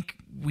 I think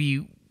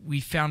we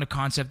found a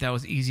concept that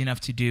was easy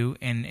enough to do,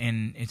 and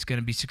it's going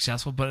to be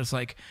successful. But it's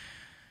like,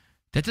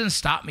 That doesn't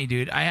stop me,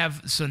 dude.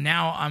 So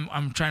now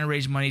I'm trying to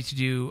raise money to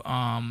do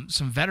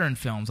some veteran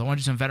films. I want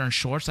to do some veteran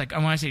shorts. Like,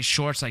 when I say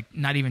shorts, like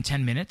not even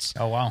 10 minutes.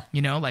 Oh, wow.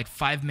 You know, like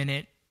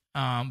 5-minute,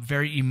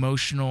 very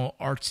emotional,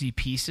 artsy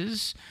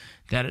pieces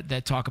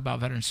that talk about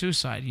veteran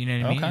suicide. You know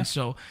what I mean? Okay. And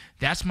so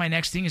that's my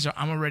next thing, is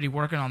I'm already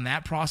working on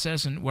that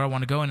process and where I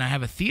want to go. And I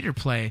have a theater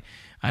play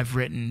I've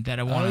written that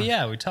I want to. Oh,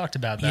 yeah. We talked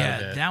about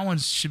that a bit. That one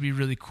should be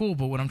really cool.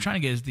 But what I'm trying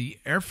to get is the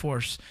Air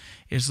Force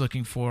is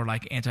looking for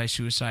like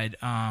anti-suicide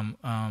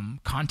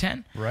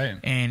content. Right.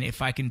 And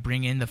if I can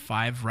bring in the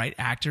 5 right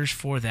actors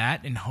for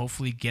that and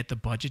hopefully get the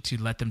budget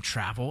to let them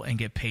travel and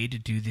get paid to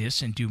do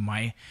this and do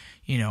my,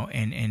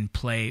 and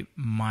play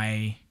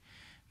my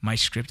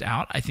script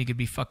out, I think it'd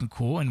be fucking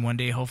cool, and one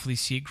day hopefully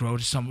see it grow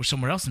to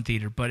somewhere else in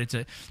theater. But it's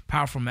a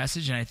powerful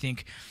message, and I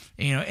think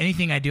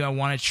anything I do, I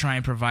want to try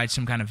and provide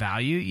some kind of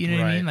value. You know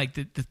what I mean? Like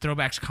the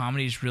Throwbacks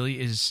Comedy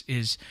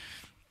is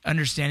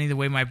understanding the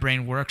way my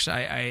brain works.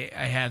 I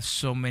have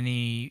so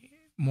many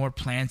more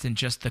plans than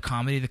just the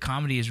comedy. The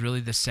comedy is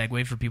really the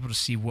segue for people to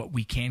see what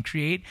we can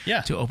create,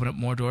 to open up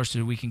more doors so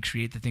that we can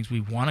create the things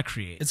we want to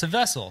create. It's a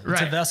vessel. Right.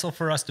 It's a vessel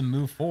for us to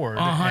move forward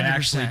 100%. and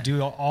actually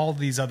do all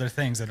these other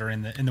things that are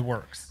in the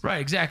works. Right,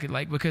 exactly.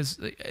 Like, because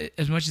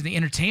as much as the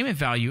entertainment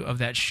value of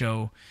that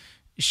show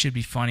should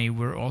be funny,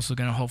 we're also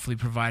going to hopefully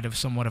provide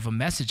somewhat of a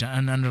message,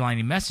 an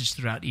underlining message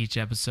throughout each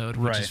episode,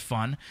 which is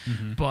fun.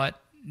 Mm-hmm. But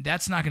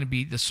that's not going to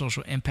be the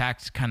social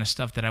impact kind of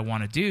stuff that I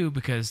want to do,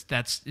 because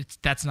that's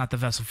not the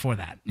vessel for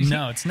that.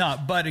 No, it's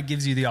not. But it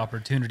gives you the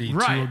opportunity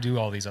to do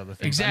all these other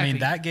things. Exactly. I mean,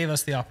 that gave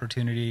us the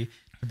opportunity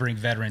to bring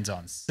veterans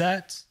on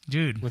set,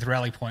 dude, with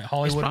Rally Point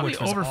Hollywood, probably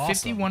which was over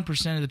awesome.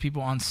 51% of the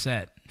people on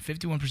set.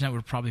 51%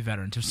 were probably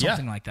veterans or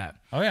something like that.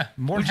 Oh yeah,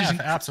 more than half,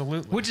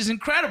 absolutely. Which is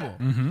incredible.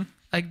 Mm-hmm.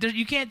 Like,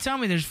 you can't tell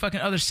me there's fucking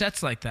other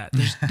sets like that.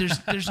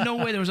 There's no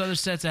way there was other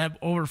sets that have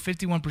over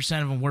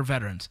 51% of them were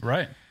veterans.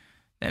 Right.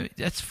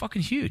 That's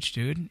fucking huge,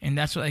 dude. And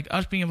that's what, like,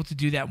 us being able to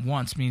do that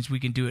once means we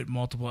can do it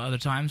multiple other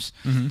times.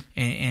 Mm-hmm.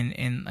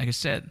 And like I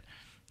said,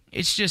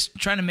 it's just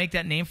trying to make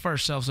that name for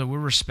ourselves so we're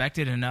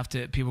respected enough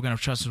that people are going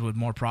to trust us with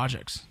more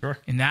projects. Sure.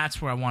 And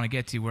that's where I want to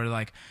get to, where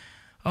like,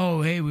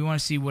 oh, hey, we want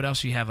to see what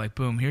else you have. Like,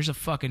 boom, here's a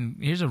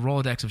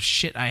Rolodex of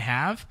shit I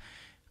have.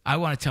 I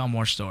want to tell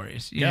more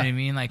stories. You know what I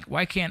mean? Like,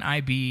 why can't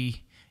I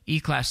be...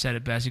 E-Class said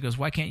it best. He goes,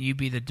 why can't you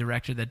be the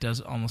director that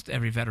does almost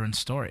every veteran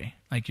story?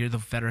 Like, you're the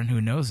veteran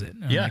who knows it.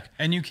 And like,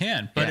 and you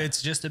can. But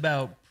it's just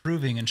about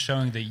proving and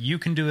showing that you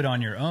can do it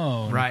on your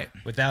own,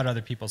 without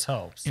other people's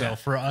help. So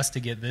for us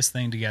to get this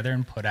thing together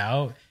and put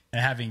out,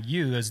 and having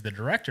you as the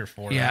director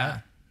for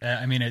that,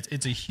 I mean,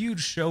 it's a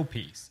huge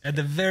showpiece. At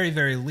the very,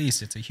 very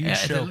least, it's a huge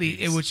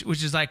showpiece.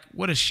 Which is like,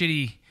 what a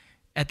shitty...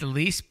 At the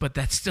least, but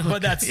that's still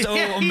so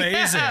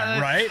amazing,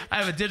 right? I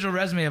have a digital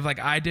resume of like,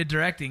 I did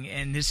directing,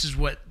 and this is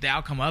what the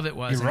outcome of it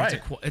was. You're right.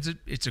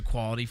 It's a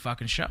quality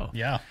fucking show.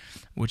 Yeah,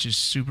 which is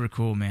super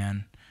cool,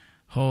 man.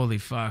 Holy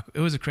fuck, it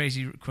was a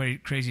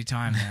crazy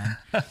time, man.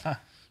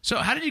 So,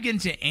 how did you get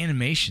into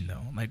animation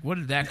though? Like, what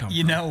did that come from?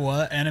 You know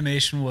what?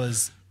 Animation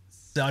was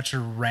such a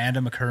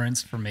random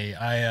occurrence for me.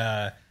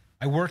 I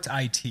worked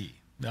IT.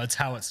 That's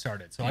how it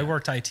started. So I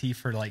worked IT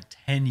for like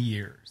 10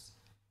 years.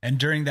 And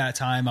during that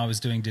time, I was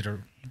doing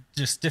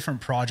just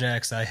different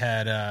projects. I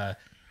had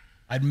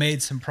I'd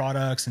made some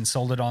products and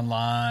sold it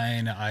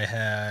online. I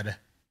had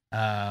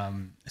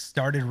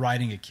started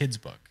writing a kids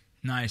book.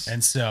 Nice.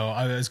 And so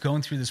I was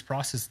going through this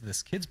process of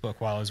this kids book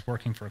while I was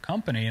working for a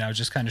company, and I was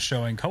just kind of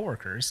showing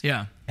coworkers.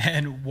 Yeah.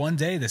 And one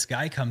day, this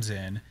guy comes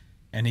in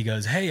and he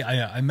goes, "Hey,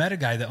 I met a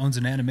guy that owns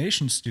an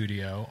animation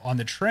studio on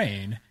the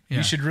train. Yeah.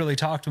 You should really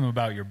talk to him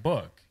about your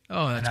book."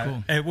 Oh, that's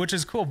cool. Which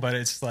is cool, but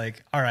it's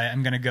like, all right,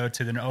 I'm going to go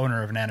to the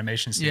owner of an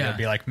animation studio and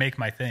be like, make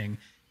my thing.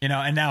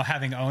 And now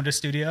having owned a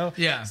studio,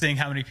 seeing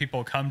how many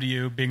people come to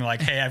you being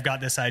like, hey, I've got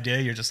this idea.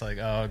 You're just like,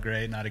 oh,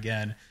 great, not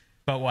again.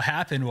 But what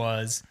happened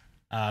was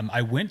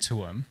I went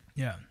to him.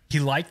 Yeah. He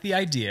liked the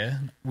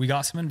idea. We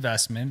got some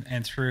investment,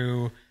 and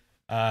through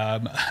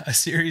a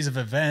series of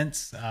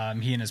events,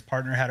 he and his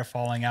partner had a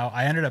falling out.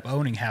 I ended up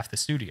owning half the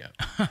studio.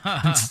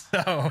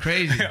 So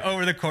crazy.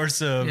 Over the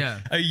course of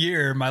a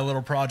year, my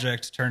little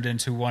project turned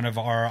into one of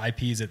our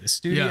IPs at the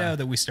studio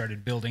that we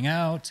started building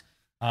out.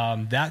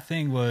 That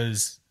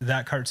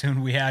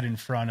cartoon we had in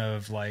front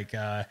of like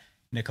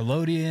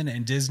Nickelodeon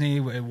and Disney.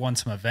 It won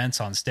some events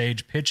on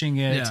stage pitching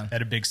it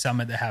at a big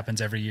summit that happens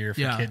every year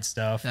for kids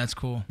stuff. That's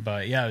cool.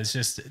 But yeah, it was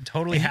just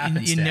totally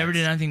happenstance. You never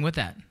did anything with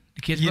that?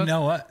 The kids book? You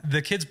know what?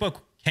 The kids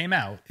book came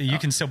out. You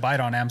can still buy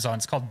it on Amazon.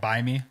 It's called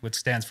Buy Me, which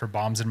stands for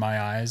Bombs in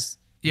My Eyes.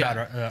 Yeah.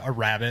 About a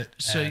rabbit.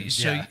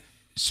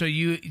 So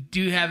you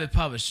do have it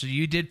published. So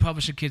you did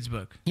publish a kids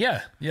book.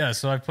 Yeah.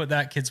 So I put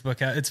that kids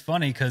book out. It's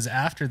funny because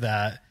after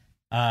that,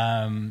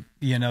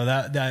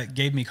 that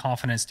gave me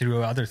confidence to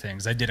do other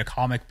things. I did a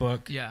comic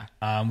book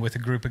with a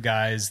group of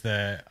guys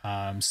that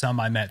some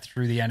I met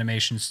through the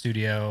animation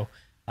studio,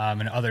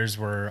 and others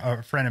were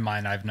a friend of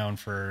mine I've known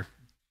for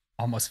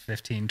almost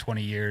 15,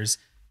 20 years.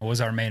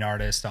 Was our main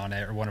artist on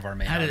it, or one of our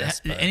main artists.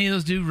 Did any of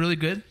those do really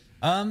good?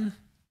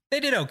 They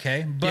did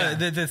okay. But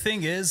the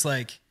thing is,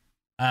 like,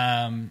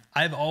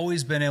 I've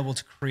always been able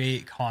to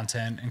create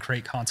content and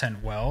create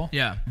content well.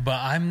 Yeah.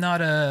 But I'm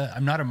not a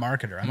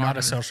marketer. I'm not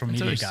a social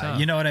media guy. tough.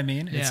 You know what I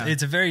mean? Yeah.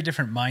 It's a very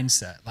different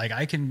mindset. Like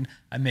I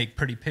make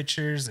pretty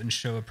pictures and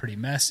show a pretty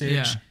message.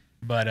 Yeah.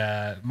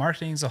 But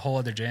marketing's a whole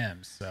other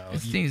jam. So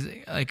It's things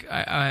like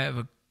I have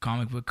a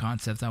comic book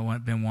concept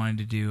been wanting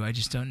to do. I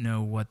just don't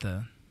know what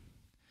the.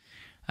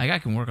 Like I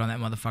can work on that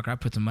motherfucker. I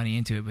put some money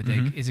into it, but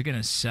like, is it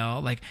gonna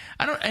sell? Like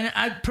I don't.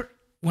 And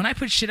when I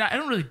put shit out, I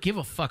don't really give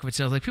a fuck if it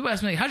sells. Like people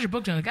ask me, like, "How's your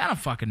book doing?" Like I don't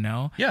fucking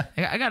know. Yeah.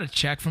 I got a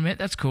check from it.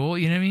 That's cool.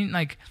 You know what I mean?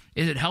 Like,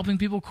 is it helping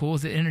people? Cool.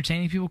 Is it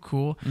entertaining people?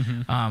 Cool.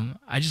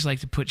 I just like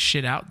to put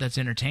shit out that's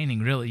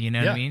entertaining. Really, you know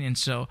what I mean? And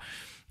so.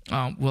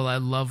 Will I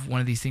love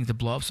one of these things to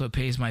blow up so it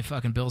pays my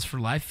fucking bills for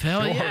life?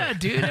 Hell yeah,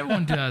 dude.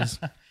 Everyone does.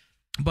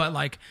 But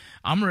like,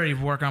 I'm ready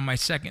to work on my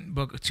second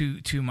book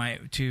to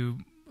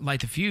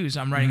Light the Fuse.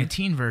 I'm writing a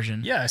teen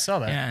version. Yeah, I saw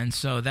that. Yeah, and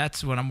so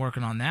that's what I'm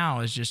working on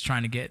now is just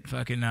trying to get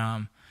fucking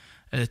a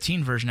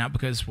teen version out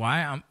because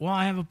why?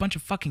 I have a bunch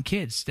of fucking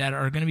kids that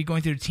are going to be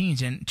going through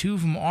teens, and 2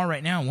 of them are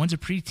right now. One's a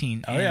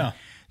preteen. Oh yeah,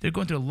 they're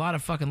going through a lot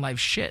of fucking life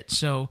shit.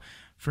 So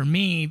for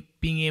me,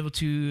 being able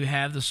to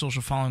have the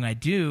social following I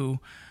do.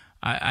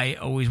 I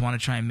always want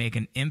to try and make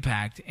an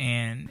impact,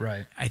 and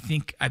I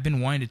think I've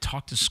been wanting to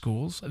talk to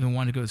schools. I've been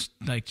wanting to go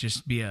like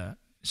just be a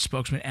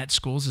spokesman at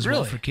schools as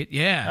well for kids.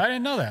 Yeah, I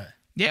didn't know that.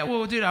 Yeah,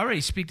 well, dude, I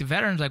already speak to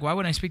veterans. Like, why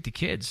wouldn't I speak to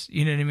kids?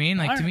 You know what I mean?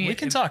 Like, to me, we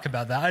can talk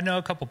about that. I know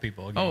a couple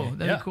people. Oh,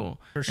 that'd be cool.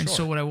 For sure. And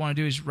so what I want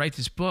to do is write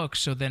this book,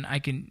 so then I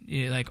can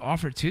like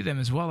offer it to them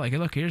as well. Like, hey,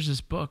 look, here's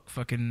this book,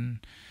 fucking.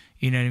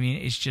 You know what I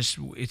mean? It's just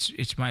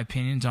it's my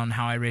opinions on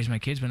how I raise my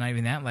kids, but not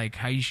even that. Like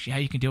how you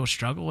can deal with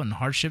struggle and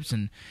hardships,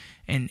 and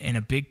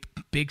a big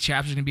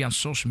chapter is gonna be on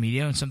social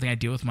media, and something I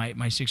deal with my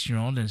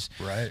 16-year-old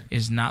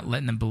is not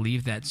letting them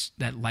believe that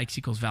likes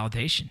equals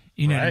validation.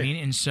 You know what I mean?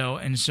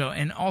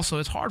 And also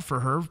it's hard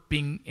for her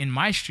being in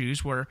my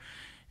shoes where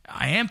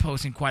I am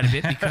posting quite a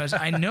bit because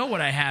I know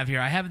what I have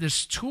here. I have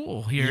this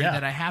tool here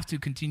that I have to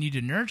continue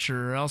to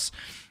nurture, or else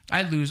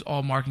I lose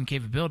all marketing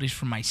capabilities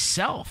for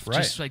myself. Right.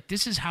 Just like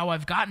this is how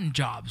I've gotten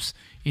jobs,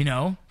 you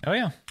know? Oh,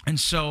 yeah. And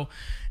so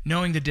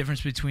knowing the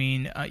difference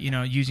between,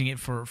 using it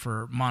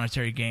for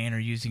monetary gain or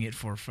using it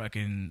for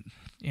fucking,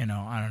 I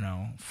don't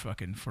know,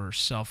 fucking for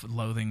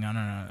self-loathing, I don't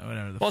know,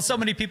 whatever. Well, so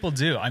many people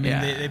do. I mean,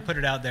 they put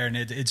it out there and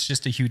it's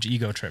just a huge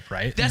ego trip,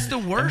 right? That's the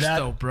worst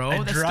though,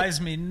 bro. It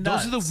drives me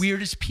nuts. Those are the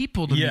weirdest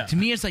people to me. To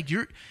me, it's like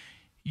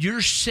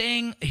you're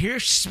saying, here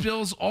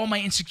spills all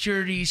my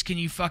insecurities. Can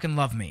you fucking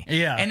love me?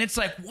 Yeah. And it's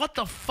like, what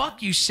the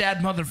fuck, you sad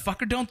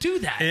motherfucker? Don't do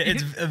that.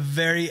 It's a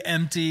very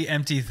empty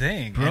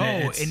thing. Bro,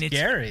 and it's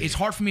scary. It's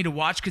hard for me to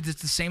watch because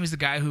it's the same as the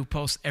guy who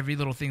posts every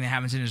little thing that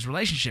happens in his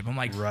relationship. I'm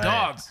like,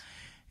 dog.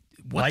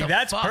 What like the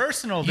that's fuck?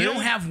 personal, dude. You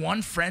don't have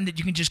one friend that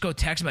you can just go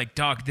text and be like,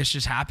 dog, this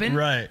just happened.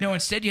 Right. No,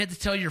 instead you had to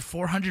tell your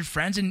 400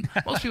 friends, and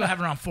most people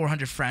have around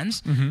 400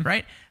 friends,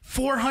 right?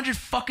 400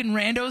 fucking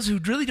randos who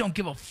really don't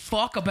give a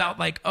fuck about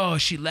like, oh,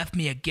 she left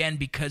me again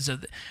because of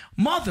the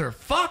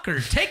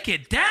motherfucker. Take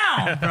it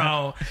down,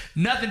 bro.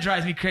 Nothing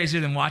drives me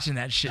crazier than watching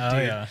that shit,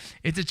 dude. Yeah.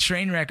 It's a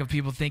train wreck of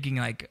people thinking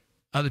like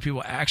other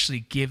people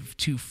actually give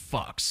 2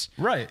 fucks.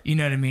 Right. You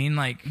know what I mean?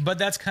 Like, but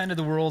that's kind of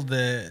the world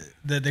that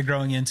they're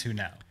growing into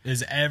now.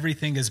 Is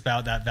everything is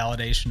about that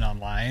validation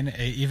online,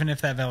 even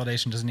if that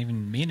validation doesn't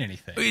even mean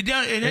anything.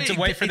 It's a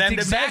way for them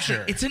to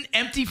measure. It's an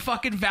empty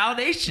fucking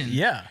validation.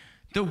 Yeah.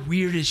 The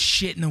weirdest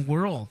shit in the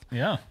world.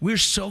 Yeah. We're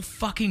so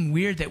fucking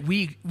weird that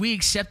we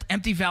accept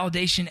empty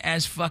validation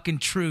as fucking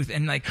truth.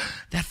 And like,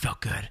 that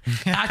felt good.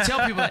 I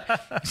tell people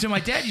that. So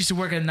my dad used to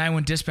work at a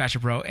 911 dispatcher,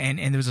 bro. And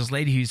there was this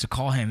lady who used to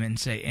call him and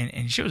say,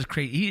 and she was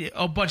crazy.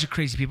 A bunch of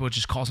crazy people would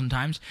just call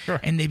sometimes. Sure.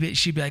 And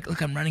she'd be like,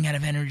 look, I'm running out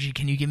of energy.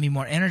 Can you give me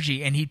more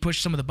energy? And he'd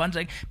push some of the buttons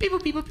like, beep,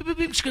 beep, beep, beep, beep,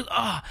 beep. She goes,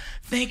 oh,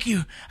 thank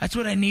you. That's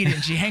what I needed.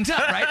 And she hangs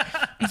up, right?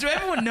 And so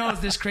everyone knows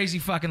this crazy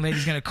fucking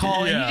lady's going to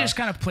call. And you just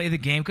kind of play the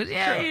game because,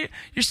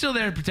 you're still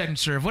there to protect and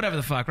serve, whatever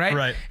the fuck, right?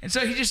 Right. And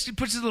so he just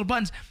puts his little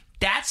buttons.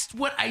 That's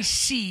what I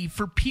see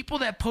for people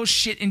that post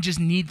shit and just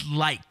need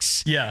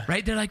likes. Yeah.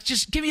 Right? They're like,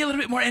 just give me a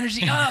little bit more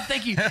energy. Oh,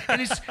 thank you.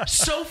 And it's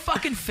so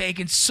fucking fake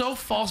and so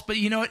false, but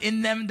you know what?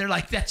 In them, they're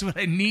like, that's what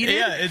I needed.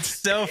 Yeah, it's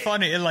so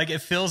funny.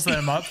 It fills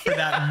them up for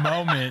that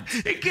moment.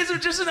 It gives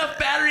them just enough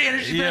battery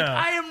energy. Yeah. Like,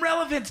 I am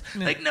relevant.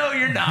 Like, no,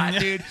 you're not,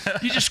 dude.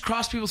 You just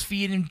cross people's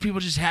feed and people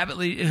just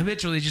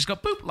habitually just go,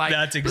 boop, like.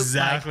 That's boop,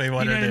 exactly like.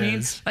 what you know it what I mean?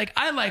 is. Like,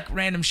 I like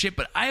random shit,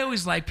 but I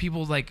always like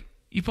people like,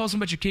 you post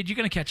about your kid, you're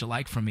going to catch a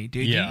like from me,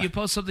 dude. Yeah. You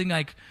post something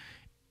like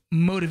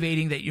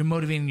motivating, that you're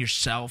motivating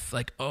yourself.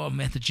 Like, oh,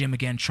 I'm at the gym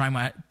again, try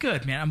my...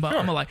 Good, man.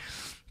 I'm a like...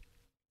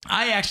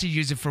 I actually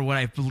use it for what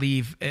I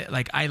believe.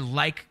 Like, I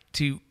like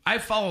to... I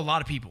follow a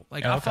lot of people.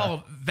 Like, I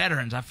follow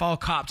veterans. I follow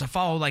cops. I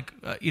follow, like,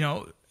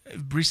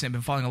 recently I've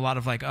been following a lot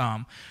of, like,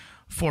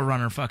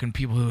 Forerunner fucking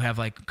people who have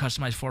like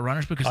customized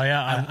Forerunners because Oh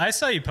yeah, I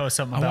saw you post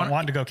something about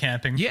wanting to go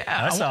camping. Yeah,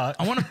 I saw it.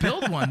 I want to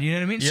build one. You know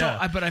what I mean? Yeah.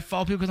 So, but I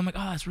follow people because I'm like,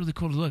 oh, that's really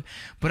cool to look.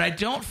 But I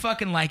don't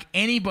fucking like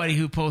anybody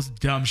who posts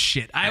dumb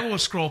shit. I will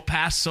scroll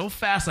past so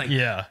fast, like,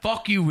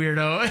 fuck you,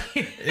 weirdo.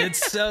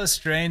 It's so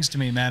strange to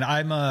me, man.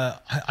 I'm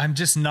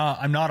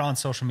not on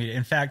social media.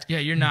 In fact,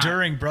 you're not.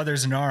 During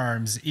Brothers in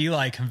Arms,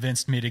 Eli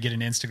convinced me to get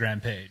an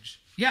Instagram page.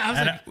 Yeah, I was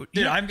like,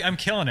 dude, I'm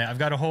killing it. I've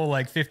got a whole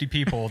like 50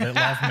 people that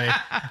love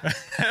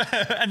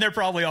me, and they're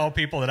probably all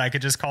people that I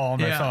could just call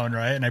on my phone,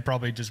 right? And I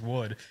probably just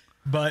would.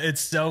 But it's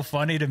so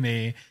funny to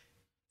me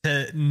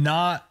to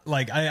not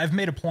like I've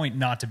made a point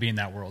not to be in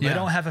that world. I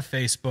don't have a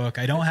Facebook.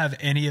 I don't have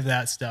any of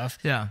that stuff.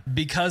 Yeah,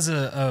 because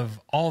of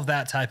all of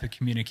that type of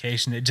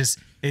communication.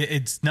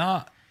 It's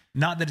not.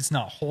 Not that it's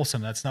not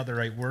wholesome. That's not the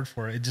right word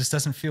for it. It just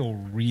doesn't feel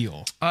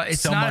real. It's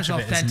so not much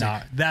as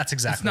authentic. That's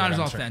exactly. It's not as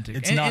authentic.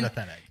 It's not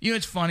authentic. You know,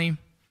 it's funny.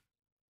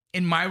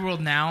 In my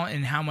world now,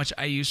 and how much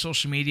I use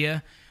social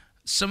media,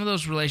 some of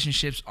those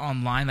relationships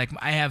online, like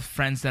I have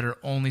friends that are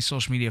only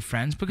social media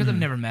friends because I've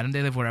never met them.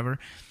 They live wherever.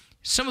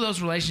 Some of those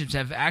relationships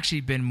have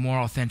actually been more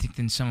authentic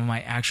than some of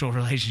my actual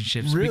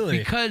relationships. Really?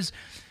 Because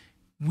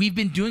we've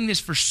been doing this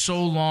for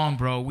so long,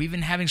 bro. We've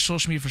been having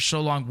social media for so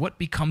long. What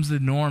becomes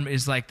the norm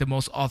is like the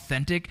most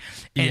authentic.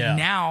 And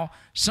now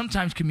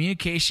sometimes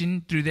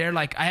communication through there,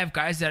 like I have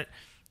guys that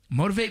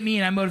motivate me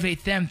and I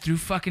motivate them through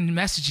fucking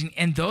messaging.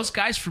 And those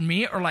guys for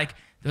me are like,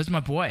 that's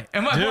my boy.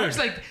 And my boy's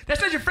like, that's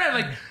not your friend.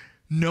 I'm like,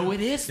 no, it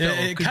is though.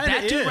 Because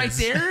that dude right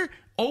there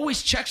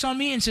always checks on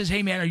me and says,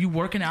 hey man, are you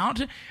working out?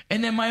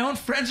 And then my own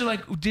friends are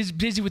like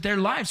busy with their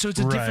lives. So it's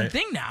a different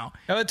thing now.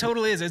 Oh, it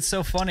totally is. It's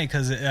so funny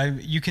because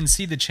you can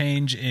see the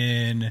change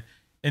in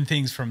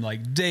things from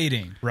like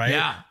dating, right?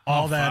 Yeah.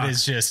 All that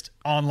is just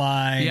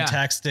online,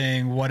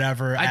 texting,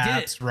 whatever,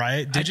 apps,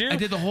 right? Did you? I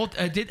did the whole,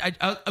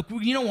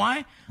 you know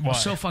why? I'm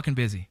so fucking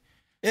busy.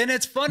 And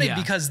it's funny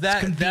because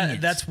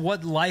that's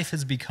what life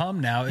has become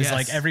now is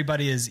like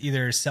everybody is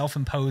either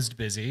self-imposed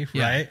busy,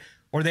 right?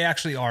 Or they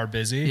actually are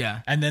busy.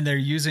 Yeah. And then they're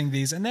using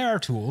these, and there are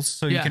tools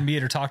so you can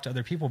meet or talk to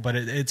other people. But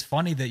it's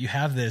funny that you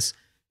have this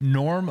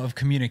norm of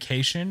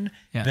communication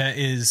that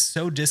is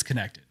so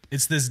disconnected.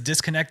 It's this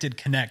disconnected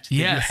connect that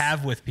you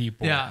have with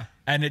people. Yeah.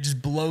 And it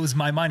just blows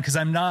my mind because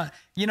I'm not,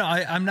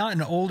 I'm not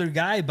an older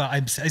guy, but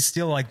I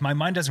still like my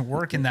mind doesn't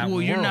work in that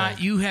world. Well,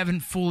 you haven't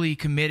fully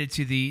committed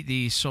to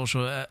the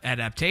social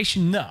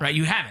adaptation. No. Right?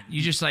 You haven't.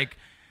 You just like,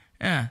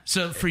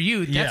 so for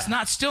you,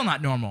 that's still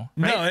not normal.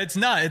 Right? No, it's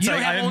not. It's you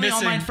don't like have only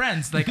online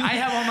friends. Like I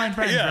have online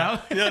friends,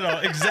 bro. No,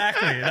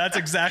 exactly. That's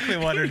exactly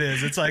what it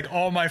is. It's like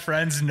all my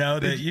friends know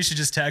that you should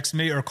just text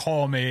me or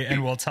call me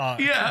and we'll talk.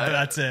 Yeah,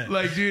 that's it.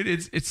 Like, dude,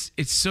 it's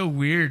so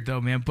weird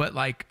though, man. But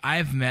like,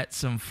 I've met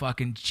some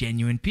fucking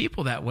genuine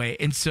people that way,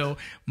 and so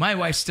my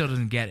wife still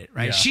doesn't get it.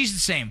 Right? Yeah. She's the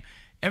same.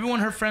 Everyone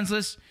on her friends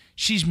list,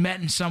 she's met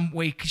in some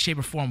way, shape,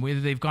 or form. Whether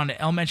they've gone to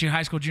elementary,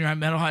 high school, junior high,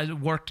 middle high,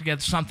 worked together,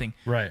 something.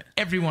 Right.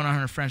 Everyone on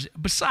her friends,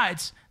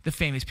 besides the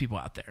famous people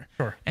out there.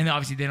 Sure. And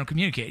obviously they don't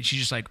communicate. She's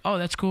just like, oh,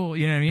 that's cool.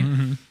 You know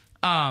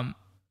what I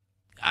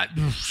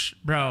mean?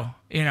 Bro,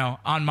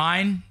 on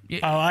mine.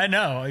 Oh, I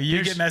know.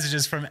 You get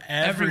messages from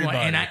everybody.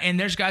 Everyone. And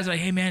there's guys like,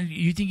 hey, man,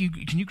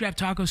 can you grab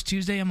tacos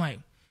Tuesday? I'm like,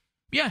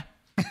 yeah.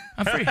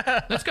 I'm free.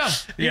 Let's go.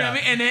 You know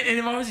what I mean? And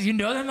if I was,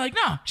 them, I'm like,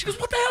 no. She goes,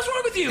 what the hell's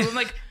wrong with you? I'm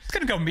like,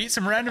 gonna go meet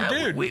some random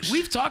dude.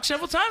 We've talked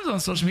several times on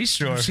social media.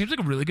 Sure. Seems like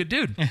a really good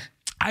dude.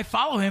 I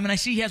follow him and I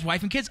see he has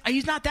wife and kids.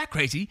 He's not that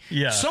crazy.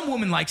 Yeah. Some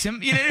woman likes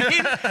him. You know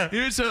what I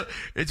mean? So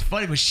it's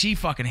funny, but she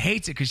fucking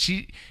hates it because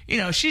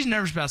she's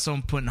nervous about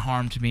someone putting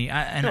harm to me.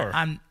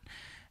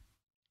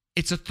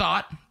 It's a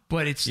thought,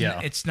 but it's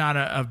not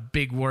a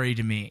big worry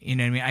to me. You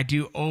know what I mean? I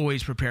do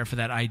always prepare for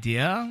that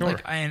idea.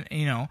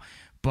 Sure.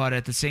 But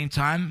at the same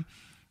time,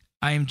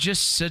 I am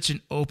just such an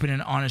open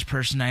and honest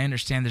person. I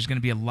understand there's going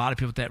to be a lot of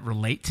people that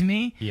relate to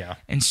me. Yeah.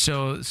 And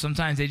so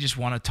sometimes they just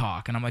want to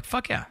talk. And I'm like,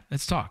 fuck yeah,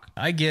 let's talk.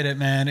 I get it,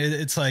 man.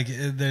 It's like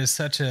there's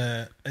such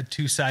a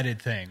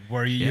two-sided thing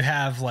where you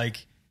have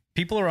like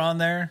people are on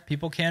there.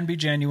 People can be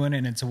genuine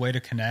and it's a way to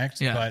connect.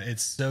 Yeah. But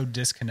it's so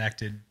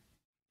disconnected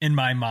in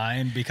my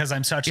mind because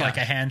I'm such like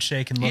a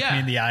handshake and look me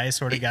in the eye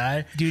sort of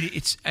guy. Dude,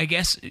 it's, I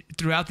guess,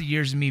 throughout the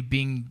years of me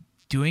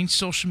doing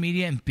social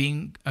media and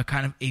being a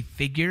kind of a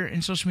figure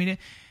in social media,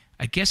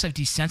 I guess I've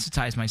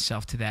desensitized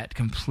myself to that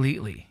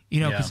completely,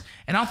 and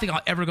I don't think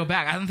I'll ever go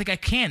back. I don't think I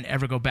can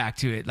ever go back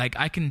to it. Like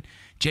I can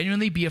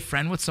genuinely be a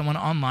friend with someone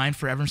online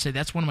forever and say,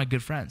 that's one of my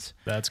good friends.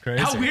 That's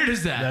crazy. How weird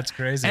is that? That's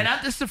crazy. And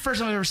this is the first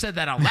time I've ever said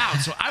that out loud.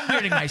 So I'm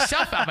weirding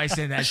myself out by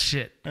saying that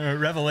shit.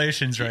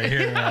 Revelations right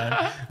here,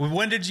 man.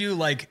 When did you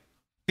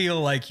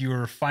feel like you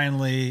were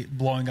finally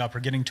blowing up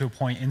or getting to a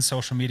point in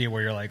social media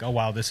where you're like, oh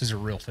wow, this is a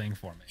real thing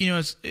for me?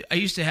 I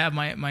used to have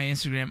my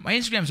Instagram. My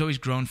Instagram's always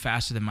grown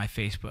faster than my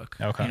Facebook.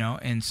 Okay.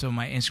 And so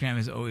my Instagram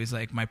is always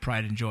like my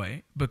pride and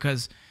joy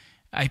because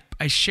I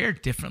share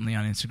differently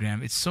on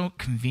Instagram. It's so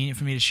convenient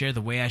for me to share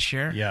the way I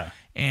share. Yeah.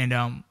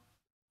 And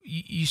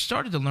you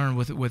started to learn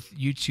with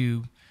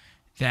YouTube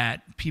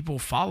that people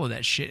follow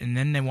that shit, and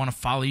then they want to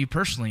follow you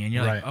personally, and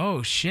you're like, Right.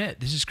 oh shit,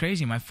 this is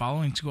crazy. My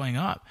following's going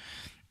up.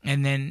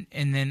 And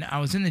then I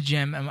was in the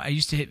gym. And I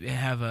used to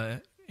have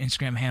a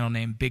Instagram handle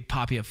named Big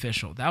Poppy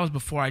Official. That was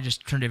before I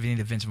just turned everything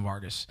to Vince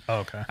Vargas.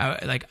 Oh, okay.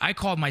 I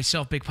called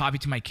myself Big Poppy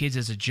to my kids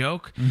as a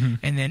joke,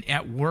 and then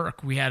at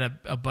work we had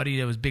a buddy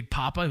that was Big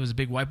Papa. It was a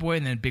big white boy,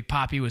 and then Big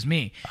Poppy was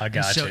me. I And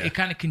gotcha. so it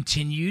kind of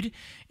continued,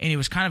 and it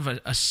was kind of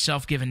a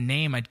self-given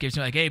name. I'd give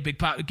to like, hey, Big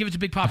Poppy, give it to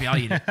Big Poppy, I'll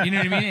eat it. You know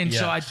what I mean? And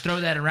so Yeah. I'd throw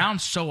that around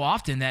so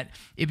often that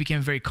it became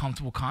a very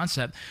comfortable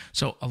concept.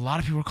 So a lot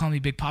of people were calling me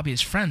Big Poppy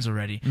as friends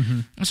already,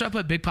 and so I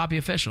put Big Poppy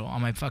Official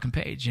on my fucking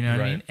page. You know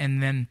what I Right. mean?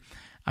 And then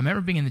I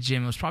remember being in the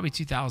gym. It was probably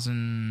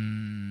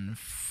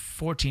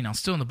 2014. I was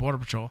still in the Border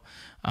Patrol.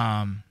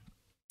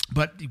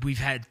 But we've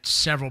had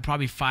several,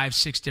 probably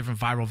 5-6 different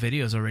viral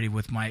videos already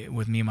with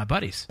me and my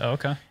buddies. Oh,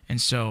 okay.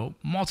 And so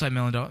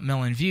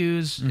multi-million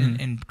views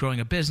and growing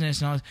a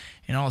business. And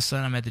all of a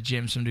sudden I'm at the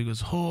gym. Some dude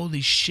goes,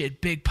 holy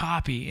shit, Big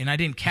Poppy. And I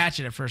didn't catch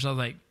it at first. I was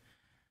like,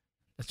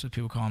 that's what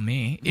people call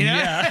me. You know?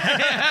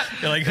 Yeah.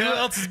 You're like, who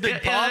else is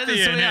Big Poppy in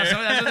here?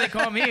 So that's what they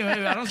call me.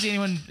 I don't see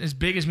anyone as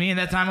big as me. And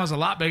that time I was a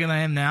lot bigger than I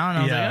am now. And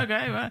I was Yeah. like,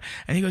 okay. Well.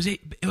 And he goes, hey,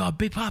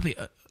 Big Poppy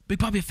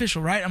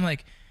Official, right? I'm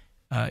like,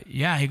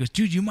 yeah. He goes,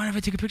 dude, you mind if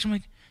I take a picture? I'm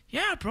like,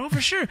 yeah, bro,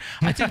 for sure.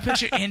 I took a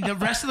picture, and the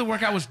rest of the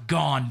workout was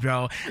gone,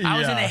 bro. I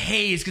was in Yeah. a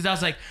haze because I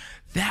was like,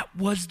 that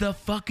was the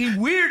fucking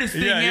weirdest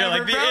thing Yeah, ever,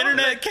 like the bro.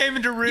 internet came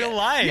into real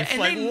life. and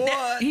like, they-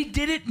 what? He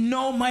didn't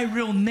know my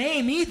real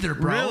name either,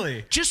 bro.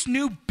 Really? Just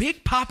knew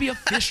Big Poppy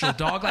Official,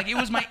 dog. Like, it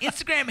was my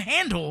Instagram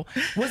handle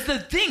was the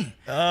thing.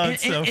 Oh,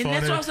 it's so and that's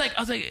funny. what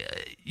I was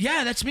like,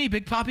 yeah, that's me,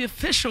 Big Poppy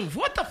Official.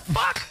 What the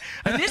fuck?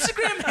 An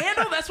Instagram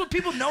handle? That's what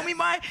people know me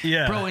by?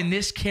 Yeah. Bro, and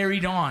this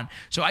carried on.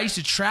 So I used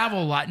to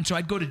travel a lot, and so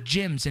I'd go to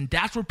gyms, and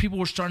that's where people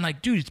were starting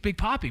like, dude, it's Big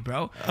Poppy,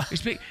 bro.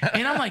 It's Big.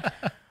 And I'm like,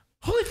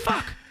 holy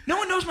fuck. No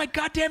one knows my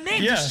goddamn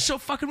name. Yeah. This is so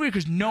fucking weird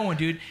because no one,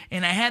 dude.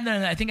 And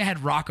I think I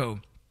had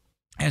Rocco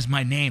as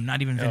my name,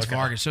 not even Vince Okay.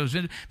 Vargas. So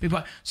it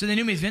was so they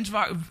knew me as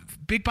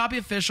Big Poppy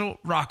Official,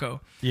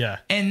 Rocco. Yeah.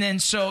 And then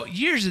so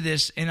years of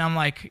this, and I'm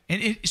like,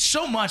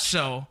 so much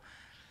so.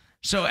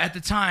 So at the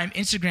time,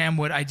 Instagram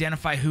would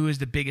identify who is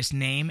the biggest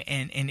name,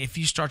 and if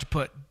you start to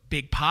put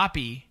Big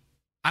Poppy,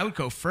 I would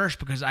go first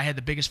because I had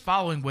the biggest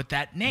following with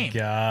that name.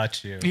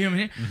 Got you. You know what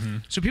I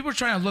mean? So people were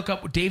trying to look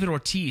up David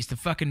Ortiz, the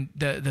fucking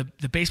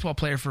the baseball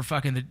player for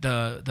fucking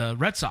the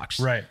Red Sox,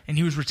 Right. And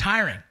he was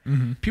retiring.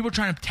 People were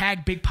trying to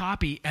tag Big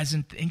Poppy as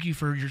in thank you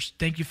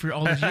for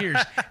all those years.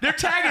 They're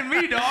tagging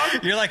me,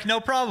 dog. You're like, no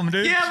problem,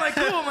 dude. Yeah, I'm like,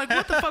 cool. I'm like,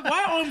 what the fuck?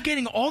 Why am I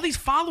getting all these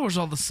followers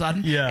all of a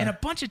sudden? Yeah. And a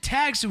bunch of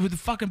tags with the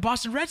fucking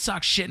Boston Red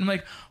Sox shit. And I'm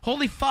like,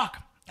 holy fuck.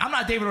 I'm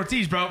not David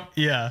Ortiz, bro.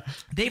 Yeah.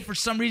 They, for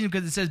some reason,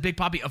 because it says Big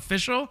Poppy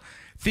Official,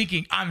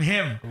 thinking I'm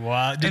him.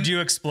 Wow. Did you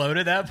explode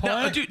at that point?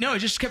 No, dude, no, it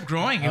just kept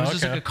growing. It was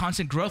just Okay. like a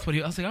constant growth. But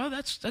I was like, oh,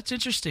 that's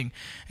interesting.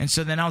 And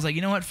so then I was like,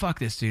 you know what? Fuck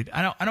this, dude.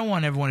 I don't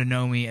want everyone to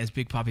know me as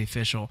Big Poppy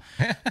Official.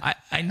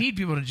 I need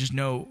people to just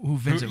know who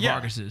Vincent yeah.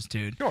 Vargas is,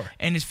 dude. Sure.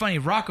 And it's funny,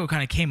 Rocco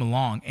kind of came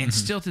along, and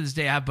still to this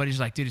day, I have buddies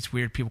like, dude, it's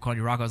weird. People call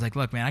you Rocco. I was like,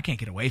 look, man, I can't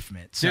get away from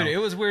it. So, Dude, it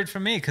was weird for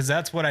me because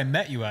that's what I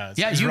met you as.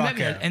 yeah, is you met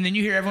me, Rocco. and then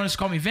you hear everyone just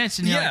call me Vince,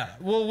 and you're Yeah.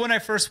 Well, when I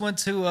first went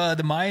to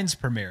the Mayans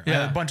premiere,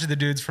 Yeah. a bunch of the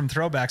dudes from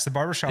Throwbacks, the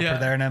barbershop, Yeah. were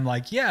there, and I'm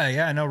like,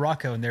 yeah, I know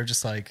Rocco, and they're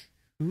just like,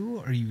 who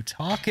are you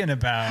talking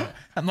about?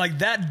 I'm like,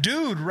 that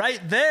dude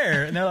right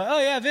there, and they're like, oh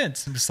yeah,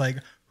 Vince. I'm just like,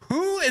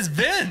 who is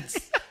Vince?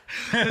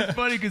 it's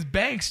funny because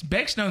Banks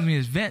knows me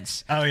as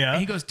Vince. Oh, yeah? And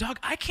he goes, dog,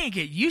 I can't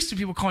get used to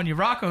people calling you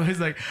Rocco. He's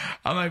like,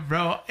 I'm like,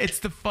 bro, it's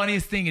the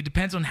funniest thing. It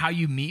depends on how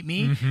you meet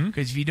me.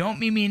 Because if you don't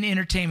meet me in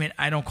entertainment,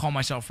 I don't call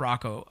myself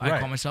Rocco. I Right.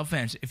 call myself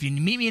Vince. If you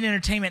meet me in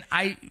entertainment,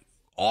 I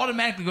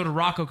automatically go to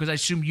Rocco because I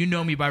assume you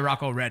know me by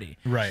Rocco already.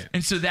 Right.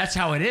 And so that's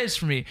how it is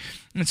for me.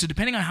 And so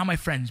depending on how my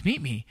friends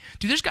meet me,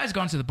 dude, there's guys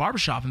gone to the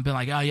barbershop and been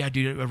like, oh yeah,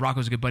 dude,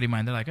 Rocco's a good buddy of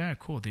mine. They're like, oh,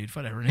 cool, dude,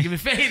 whatever. And they give me a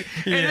fade.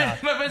 And Yeah. then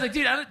my friend's like,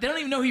 dude, they don't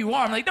even know who you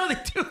are. I'm like, no, they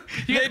do.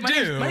 They my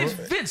do. My name's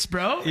Vince,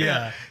 bro.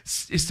 Yeah.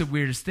 It's the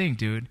weirdest thing,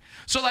 dude.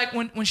 So like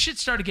when shit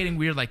started getting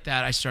weird like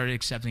that, I started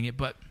accepting it.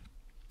 But,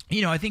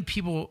 you know, I think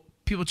people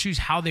choose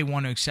how they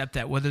want to accept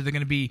that, whether they're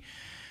going to be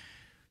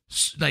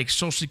like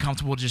socially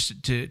comfortable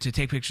just to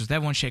take pictures.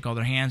 Everyone shake all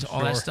their hands, all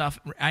that Sure. stuff.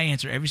 I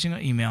answer every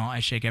single email. I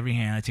shake every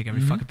hand. I take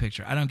every fucking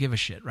picture. I don't give a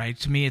shit, right?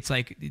 To me, it's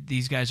like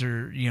these guys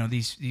are, you know,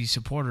 these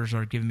supporters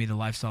are giving me the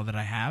lifestyle that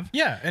I have.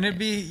 Yeah, and it'd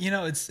be, you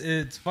know,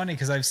 it's funny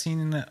because I've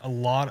seen a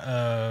lot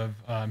of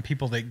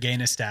people that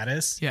gain a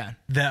status Yeah.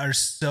 that are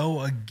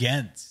so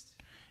against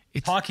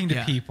It's, talking to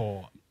yeah.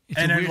 people. It's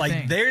a and are weird like,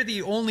 thing. they're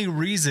the only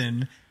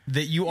reason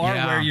that you are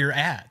Yeah. where you're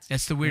at.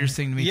 That's the weirdest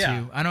thing to me Yeah.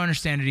 too. I don't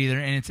understand it either,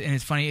 and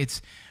it's funny.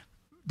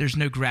 There's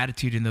no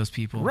gratitude in those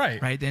people,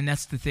 Right. And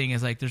that's the thing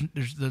is like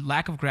there's the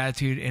lack of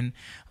gratitude and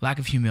lack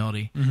of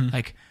humility.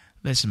 Like,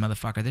 listen,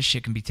 motherfucker, this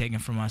shit can be taken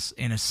from us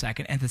in a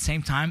second. At the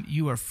same time,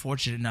 you are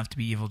fortunate enough to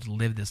be able to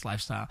live this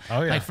lifestyle.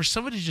 Oh, yeah. Like for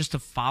somebody just to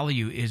follow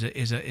you is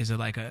a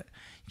like a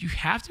you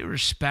have to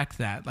respect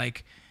that.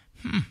 Like,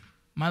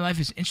 my life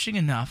is interesting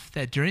enough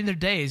that during their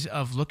days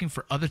of looking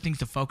for other things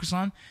to focus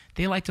on,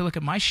 they like to look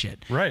at my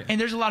shit. Right.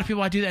 And there's a lot of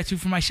people I do that to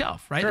for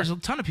myself, right? Sure. There's a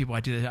ton of people I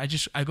do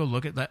that. I go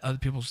look at other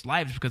people's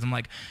lives because I'm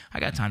like, I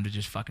got time to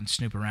just fucking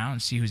snoop around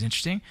and see who's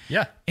interesting.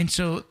 Yeah. And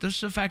so there's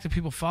the fact that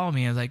people follow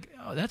me. I was like,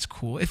 oh, that's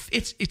cool.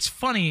 It's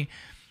funny.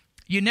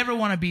 You never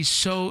want to be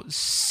so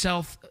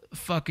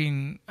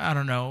I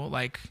don't know,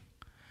 like,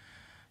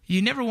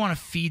 you never want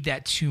to feed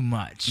that too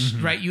much,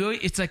 right?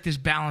 It's like this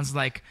balance,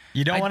 like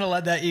You don't want to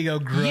let that ego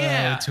grow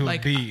to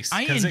like, a beast.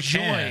 I 'cause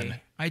enjoy.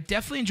 I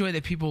definitely enjoy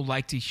that people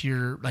like to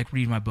hear, like,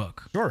 read my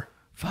book. Sure.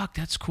 Fuck,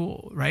 that's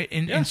cool, right?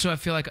 And so I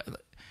feel like,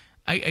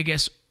 I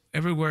guess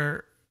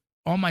everywhere,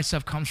 all my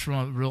stuff comes from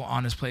a real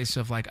honest place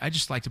of like, I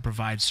just like to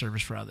provide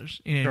service for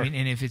others. You know what I mean?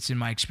 And if it's in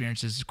my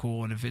experiences, it's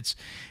cool. And if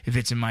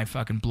it's in my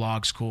fucking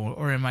blogs, cool.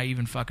 Or in my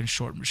even fucking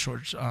short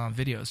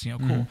videos, you know,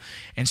 cool.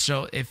 And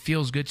so it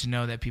feels good to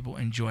know that people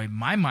enjoy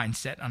my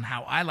mindset on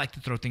how I like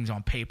to throw things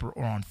on paper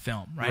or on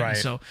film, right? And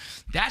so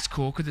that's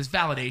cool because it's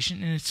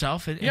validation in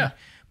itself.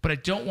 But I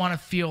don't want to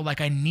feel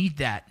like I need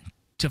that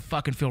to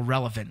fucking feel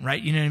relevant,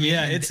 right? You know what I mean?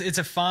 Yeah, it's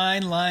a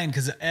fine line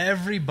because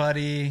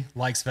everybody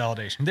likes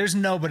validation. There's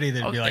nobody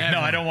that'd be like, no,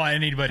 I don't want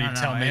anybody to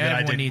tell me that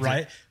I did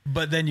right.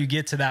 But then you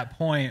get to that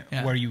point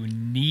where you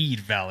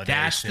need validation.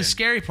 That's the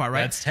scary part,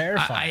 right? That's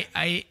terrifying.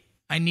 I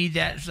need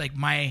that. It's like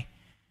I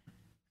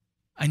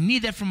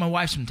need that from my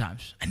wife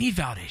sometimes. I need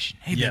validation.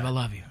 Hey, babe, I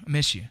love you. I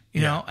miss you. You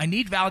know, I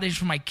need validation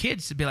from my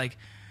kids to be like,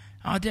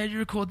 oh, Dad,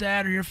 you're a cool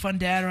dad, or you're a fun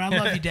dad, or I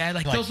love you, Dad.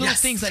 Like those little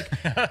things, like,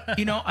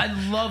 you know, I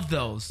love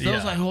those.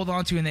 Those I hold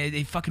on to, and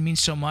they fucking mean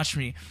so much for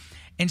me.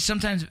 And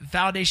sometimes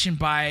validation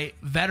by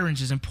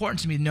veterans is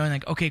important to me, knowing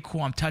like, okay,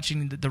 cool, I'm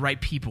touching the right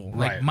people,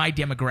 like my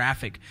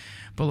demographic.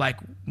 But like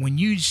when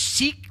you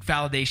seek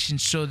validation,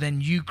 so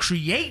then you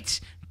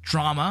create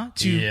drama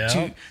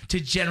to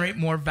generate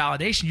more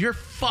validation, you're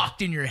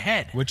fucked in your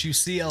head. Which you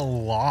see a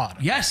lot.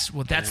 Yes,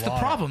 well, that's the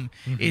problem.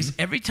 Is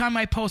every time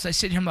I post, I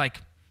sit here, I'm like,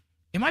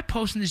 am I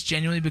posting this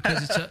genuinely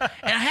because it's a...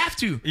 And I have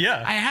to.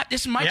 Yeah. I have...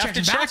 This is my checks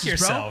and balances,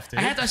 yourself, bro.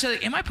 dude. I say,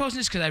 like, am I posting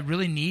this because I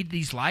really need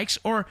these likes?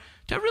 Or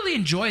do I really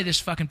enjoy this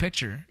fucking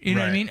picture? You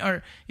know what I mean?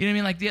 Or, you know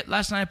what I mean? Like,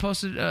 last night I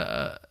posted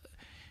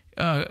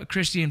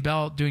Christy and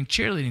Belle doing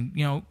cheerleading.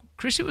 You know,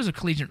 Christy was a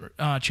collegiate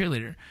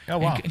cheerleader. Oh,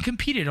 wow. And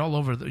competed all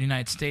over the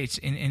United States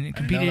and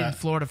competed in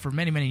Florida for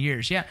many, many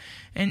years. Yeah.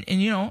 And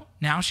you know,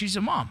 now she's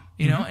a mom,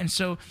 you know? And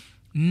so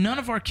none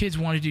of our kids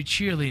want to do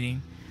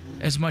cheerleading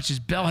as much as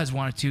Belle has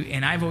wanted to,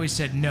 and I've always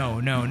said no.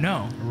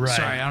 Right.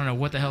 Sorry, I don't know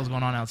what the hell's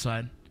going on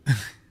outside.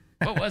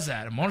 What was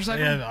that? A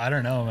motorcycle? Yeah, I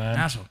don't know, man.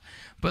 Asshole.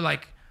 But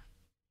like,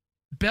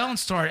 Belle and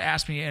Star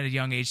asked me at a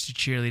young age to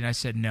cheerlead, and I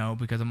said no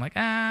because I'm like,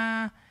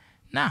 nah,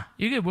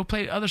 you're good. We'll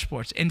play other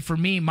sports. And for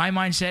me, my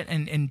mindset,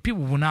 and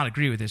people will not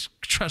agree with this.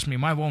 Trust me,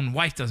 my own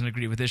wife doesn't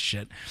agree with this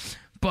shit.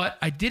 But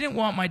I didn't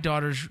want my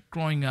daughters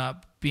growing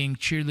up being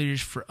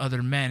cheerleaders for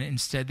other men.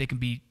 Instead, they can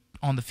be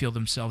on the field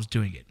themselves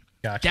doing it.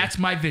 Gotcha. That's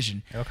my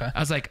vision. Okay. I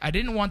was like, I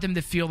didn't want them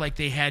to feel like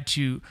they had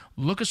to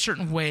look a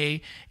certain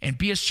way and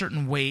be a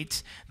certain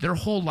weight their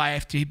whole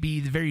life, to be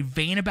very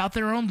vain about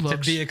their own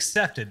looks. To be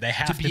accepted. They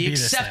have to be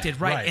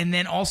accepted, right? And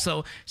then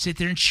also sit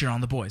there and cheer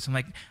on the boys. I'm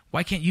like,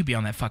 why can't you be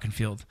on that fucking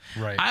field?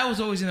 Right. I was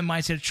always in the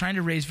mindset of trying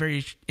to raise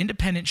very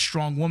independent,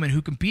 strong women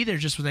who can be there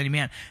just with any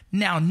man.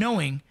 Now,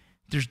 knowing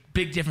there's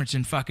big difference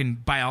in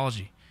fucking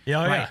biology.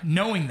 Yeah, right?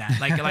 Knowing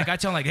that. Like I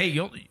tell them, like, hey,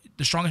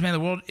 the strongest man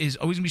in the world is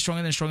always going to be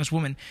stronger than the strongest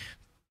woman.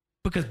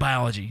 Because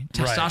biology,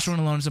 testosterone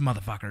alone is a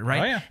motherfucker,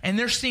 right? Oh, yeah. And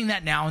they're seeing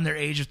that now in their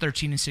age of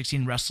 13 and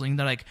 16 wrestling.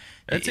 They're like,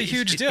 it's a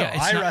huge deal.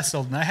 I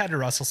wrestled and I had to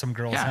wrestle some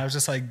girls, and I was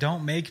just like,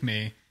 don't make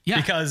me. Yeah.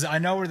 Because I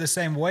know we're the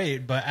same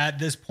weight, but at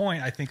this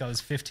point, I think I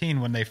was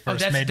 15 when they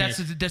first made me.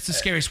 That's the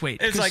scariest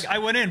weight. It's like I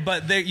went in,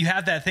 but you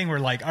have that thing where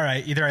like, all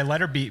right, either I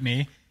let her beat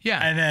me. Yeah.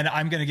 And then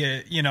I'm going to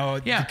get, you know,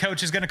 the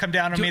coach is going to come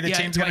down on me. The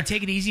team's going to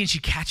take it easy and she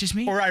catches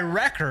me. Or I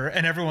wreck her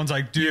and everyone's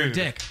like, dude, you're a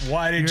dick.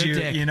 Why did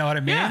you know what I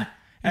mean? Yeah.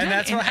 And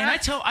that's what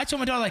I told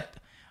my daughter, like,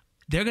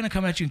 they're going to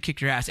come at you and kick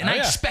your ass. And I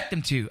expect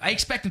them to. I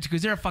expect them to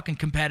because they're a fucking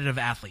competitive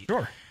athlete.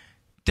 Sure.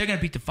 They're going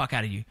to beat the fuck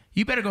out of you.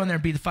 You better go in there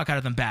and beat the fuck out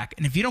of them back.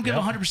 And if you don't give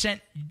 100%,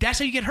 that's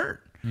how you get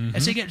hurt.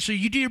 That's how so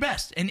you do your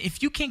best. And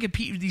if you can't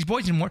compete with these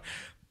boys anymore,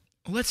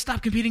 let's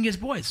stop competing against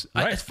boys.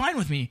 Right. It's fine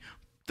with me.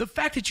 The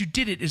fact that you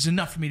did it is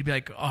enough for me to be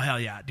like, oh, hell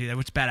yeah, dude,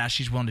 that's badass.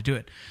 She's willing to do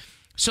it.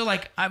 So,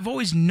 like, I've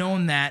always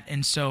known that,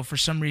 and so for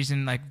some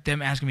reason, like,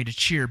 them asking me to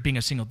cheer, being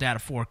a single dad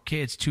of 4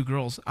 kids, 2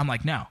 girls, I'm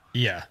like, no.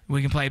 Yeah.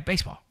 We can play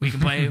baseball. We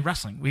can play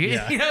wrestling.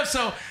 You know,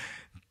 so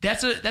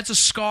that's a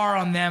scar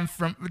on them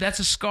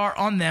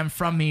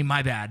from me,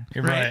 my bad.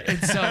 You're right.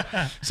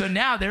 And so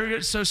now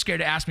they're so scared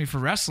to ask me for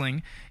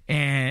wrestling,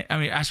 and I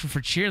mean, ask me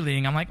for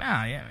cheerleading. I'm like,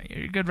 yeah,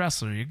 you're a good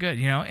wrestler. You're good,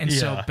 you know? And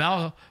so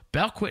Belle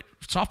quit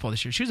softball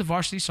this year. She was a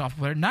varsity softball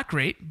player. Not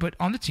great, but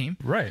on the team.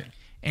 Right.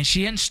 And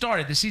she hadn't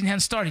started. The season hadn't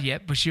started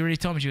yet, but she already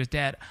told me, she was,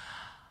 Dad,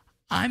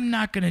 I'm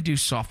not going to do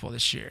softball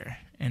this year.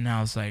 And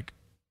I was like,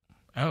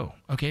 oh,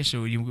 okay,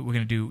 so we're going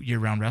to do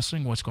year-round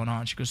wrestling? What's going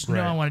on? She goes, no,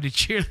 Right. I want to do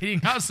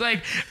cheerleading. I was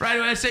like, right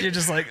away, I said, You're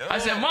just like, I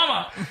said,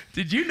 Mama,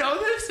 did you know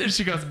this? And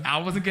she goes, I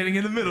wasn't getting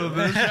in the middle of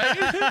this,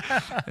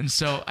 right? And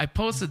so I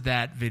posted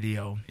that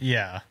video,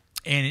 yeah.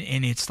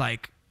 and it's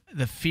like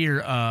the fear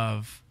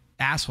of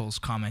assholes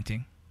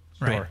commenting,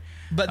 right? Sure.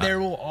 But there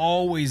will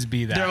always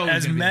be that. There always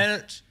As gonna be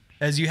much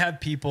as you have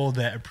people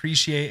that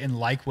appreciate and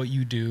like what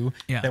you do,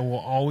 Yeah. there will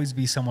always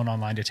be someone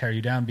online to tear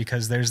you down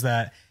because there's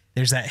that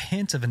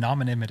hint of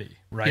anonymity,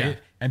 right? Yeah.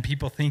 And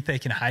people think they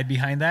can hide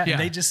behind that, Yeah.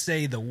 and they just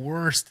say the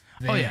worst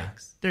things. Oh, yeah.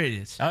 There it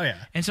is. Oh, yeah.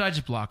 And so I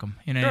just block them.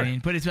 You know what I Sure.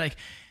 mean? But it's like,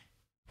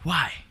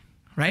 why?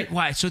 Right?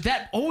 Why? So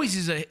that always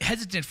is a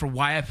hesitant for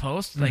why I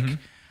post. Like,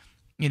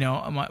 you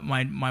know,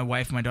 my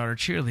wife and my daughter are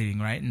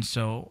cheerleading, right? And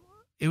so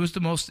it was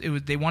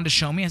they wanted to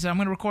show me. I said, I'm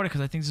going to record it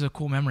because I think this is a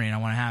cool memory and I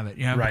want to have it.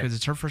 You know, Right. because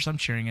it's her first time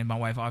cheering and my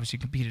wife obviously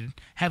competed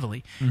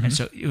heavily. And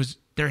so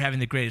they're having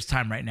the greatest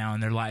time right now in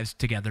their lives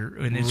together.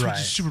 And it's Right.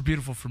 which is super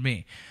beautiful for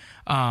me.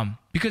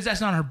 Because that's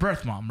not her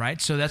birth mom,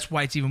 right? So that's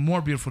why it's even more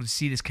beautiful to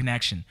see this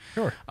connection.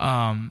 Sure.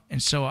 And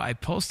so I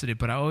posted it,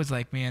 but I always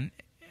like, man,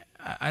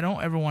 I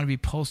don't ever want to be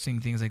posting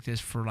things like this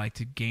for like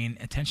to gain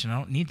attention. I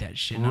don't need that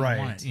shit. I don't Right.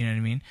 want it, you know what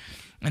I mean?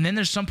 And then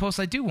there's some posts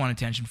I do want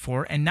attention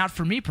for, and not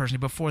for me personally,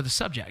 but for the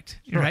subject,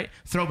 right?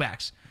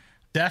 Throwbacks.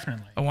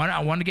 Definitely. I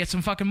want to get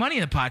some fucking money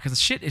in the pot because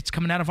shit, it's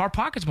coming out of our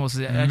pockets most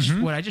of it.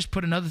 I just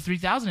put another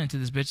 3,000 into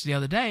this bitch the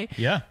other day.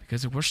 Yeah.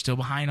 Because we're still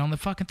behind on the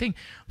fucking thing.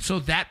 So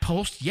that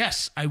post,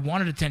 yes, I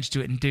wanted attention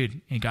to it, and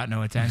dude, it got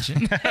no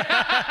attention.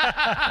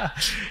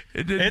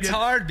 It's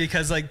hard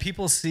because like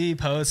people see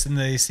posts and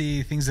they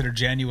see things that are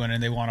genuine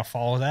and they want to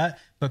follow that,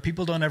 but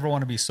people don't ever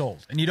want to be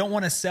sold. And you don't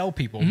want to sell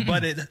people,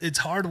 but it's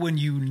hard when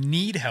you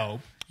need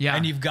help. Yeah.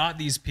 And you've got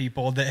these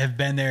people that have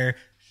been there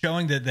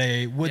showing that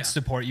they would Yeah.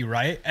 support you,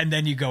 right? And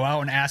then you go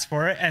out and ask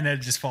for it and then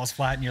it just falls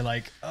flat and you're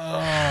like,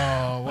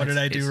 oh, what did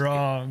I do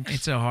wrong?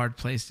 It's a hard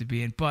place to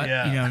be in, but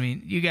Yeah. you know what I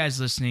mean? You guys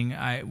listening,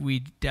 we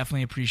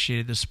definitely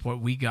appreciated the support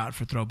we got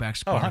for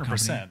Throwbacks Oh, Comedy.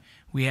 100%.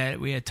 We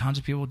had tons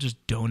of people just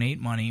donate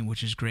money,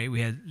 which is great.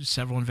 We had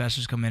several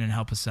investors come in and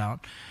help us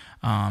out.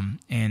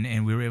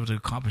 And we were able to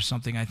accomplish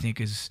something I think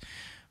is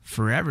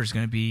forever is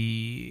going to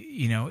be,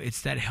 you know,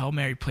 it's that Hail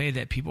Mary play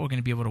that people are going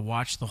to be able to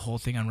watch the whole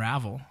thing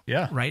unravel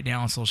Yeah. right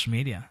now on social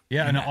media.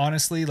 Yeah, and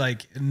honestly,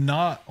 like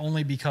not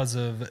only because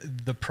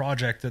of the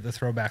project that the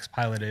Throwbacks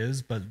pilot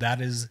is, but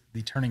that is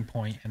the turning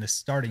point and the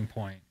starting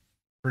point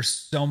for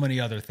so many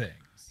other things.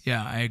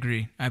 Yeah, I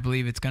agree. I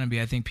believe it's going to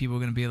be, I think people are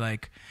going to be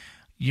like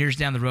years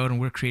down the road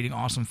and we're creating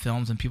awesome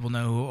films and people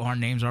know who our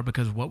names are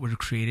because of what we're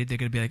created. They're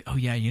going to be like, oh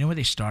yeah, you know where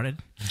they started?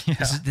 Yeah.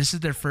 This is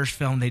their first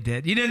film they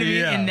did. You know what I mean?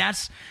 Yeah. And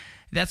that's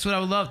what I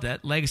would love,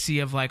 that legacy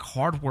of like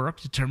hard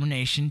work,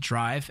 determination,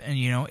 drive, and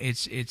you know,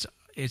 it's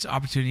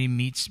opportunity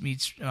meets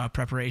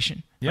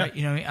preparation. Yeah. Right?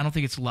 You know, I don't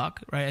think it's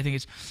luck, right? I think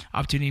it's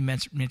opportunity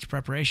meets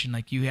preparation.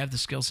 Like you have the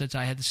skill sets,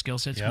 I had the skill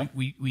sets. Yeah.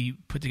 We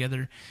put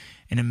together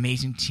an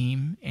amazing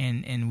team,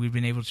 and we've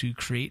been able to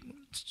create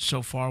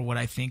so far what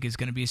I think is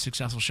going to be a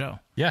successful show.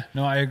 Yeah,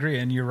 no, I agree.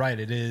 And you're right.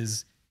 It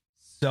is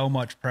so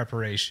much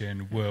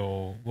preparation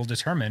will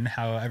determine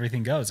how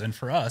everything goes. And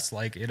for us,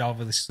 like it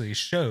obviously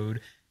showed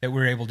that we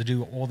were able to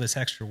do all this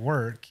extra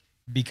work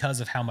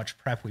because of how much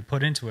prep we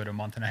put into it a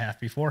month and a half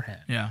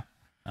beforehand. Yeah.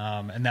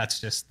 And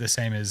that's just the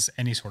same as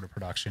any sort of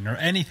production or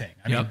anything.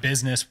 I mean, Yep.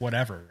 business,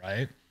 whatever,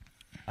 right?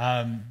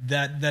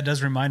 That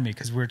does remind me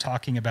because we were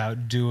talking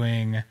about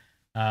doing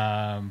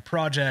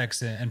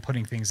projects and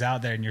putting things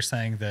out there, and you're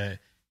saying that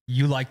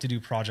you like to do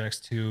projects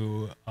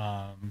to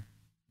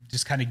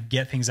just kind of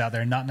get things out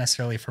there, not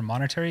necessarily for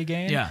monetary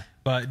gain, Yeah.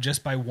 but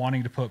just by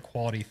wanting to put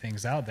quality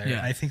things out there. Yeah.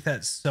 And I think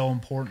that's so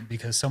important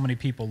because so many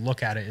people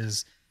look at it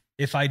as,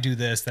 if I do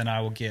this, then I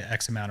will get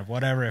X amount of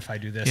whatever. If I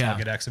do this, Yeah. I'll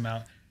get X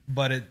amount.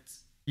 But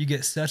you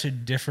get such a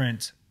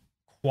different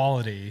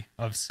quality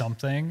of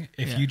something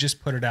if Yeah. you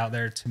just put it out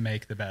there to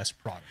make the best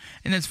product.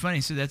 And that's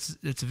funny. So that's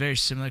a very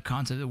similar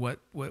concept to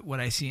what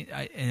I see.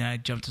 And I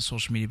jumped to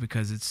social media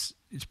because it's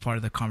part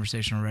of the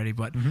conversation already.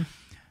 But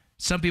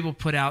some people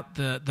put out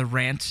the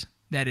rant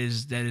that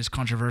is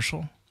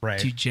controversial Right.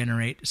 to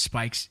generate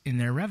spikes in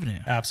their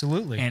revenue.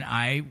 Absolutely. And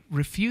I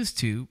refuse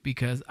to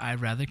because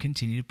I'd rather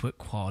continue to put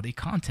quality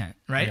content,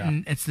 right? Yeah.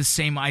 And it's the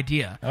same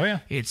idea. Oh, yeah.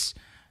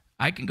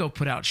 I can go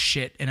put out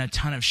shit and a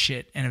ton of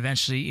shit, and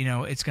eventually, you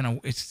know, it's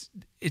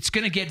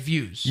gonna get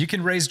views. You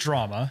can raise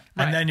drama,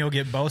 Right. and then you'll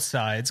get both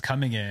sides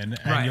coming in, and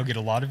Right. you'll get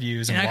a lot of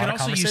views and, And a I lot could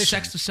of also conversation. use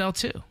sex to sell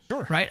too.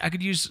 Sure. Right? I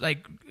could use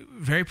like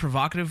very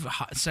provocative,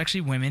 sexy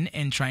women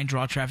and try and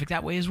draw traffic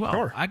that way as well.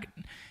 Sure.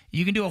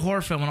 You can do a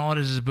horror film and all it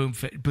is a boob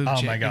chick.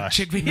 Oh my gosh.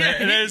 Chick,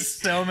 There's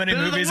so many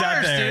They're the movies out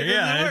worst, there. dude. They're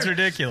Yeah, the it's worst.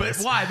 ridiculous.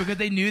 But why? Because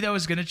they knew that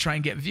was going to try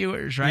and get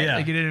viewers, right? Yeah.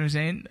 Like, you know what I'm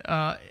saying?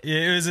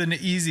 It was an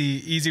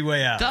easy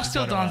way out. Dusk is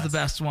Till what it Dawn's the was.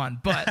 best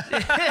one, but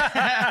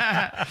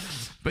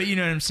but you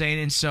know what I'm saying.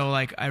 And so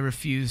like I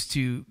refuse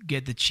to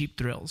get the cheap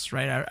thrills,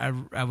 right?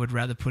 I would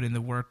rather put in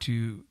the work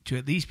to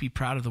at least be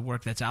proud of the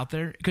work that's out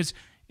there because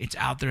it's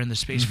out there in the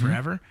space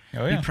forever.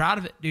 Oh, yeah. Be proud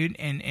of it, dude,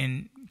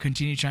 and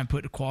continue trying to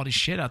put quality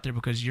shit out there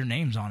because your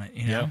name's on it.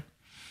 You know. Yeah.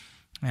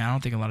 Yeah, I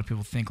don't think a lot of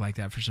people think like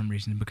that for some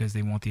reason because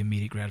they want the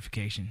immediate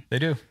gratification. They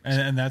do.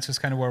 And that's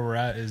just kind of where we're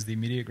at is the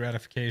immediate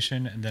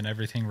gratification, and then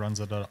everything runs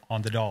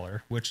on the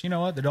dollar, which, you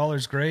know what? The dollar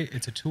is great.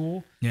 It's a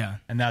tool. Yeah.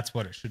 And that's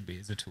what it should be,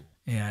 is a tool.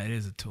 Yeah, it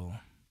is a tool.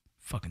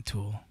 Fucking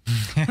tool.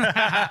 All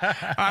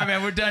right,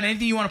 man, we're done.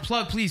 Anything you want to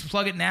plug, please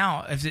plug it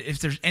now. If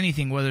there's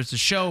anything, whether it's a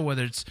show,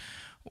 whether it's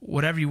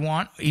whatever you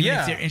want, even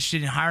if they're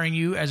interested in hiring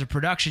you as a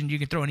production, you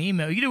can throw an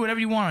email. You can do whatever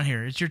you want on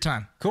here. It's your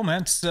time. Cool,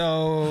 man.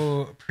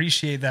 So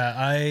appreciate that.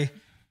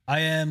 I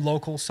am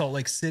local Salt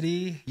Lake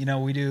City. You know,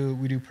 we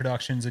do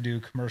productions. I do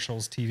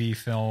commercials, TV,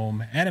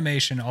 film,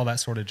 animation, all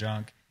that sort of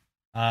junk.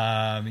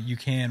 You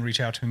can reach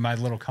out to me. My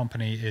little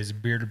company is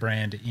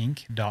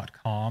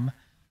beardbrandinc.com.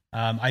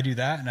 I do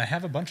that, and I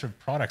have a bunch of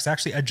products.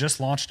 Actually, I just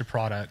launched a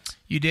product.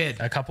 You did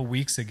a couple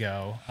weeks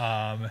ago,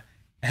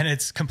 and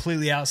it's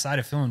completely outside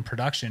of film and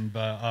production.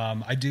 But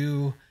I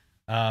do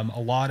a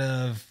lot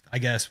of, I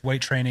guess,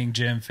 weight training,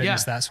 gym,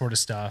 fitness, that sort of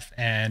stuff.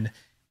 And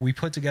we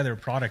put together a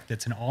product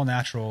that's an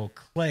all-natural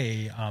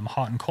clay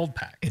hot and cold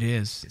pack. It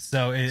is.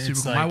 So it's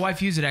cool. like, my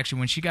wife used it actually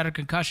when she got her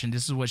concussion.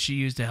 This is what she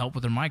used to help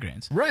with her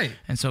migraines. Right.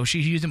 And so she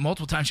used it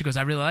multiple times. She goes,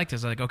 I really like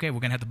this. I was like, okay, we're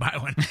going to have to buy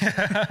one.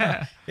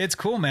 It's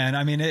cool, man.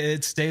 I mean,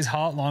 it stays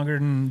hot longer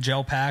than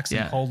gel packs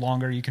and cold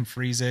longer. You can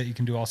freeze it. You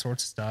can do all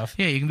sorts of stuff.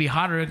 Yeah, you can be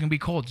hot or it can be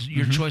cold. It's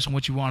your choice on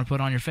what you want to put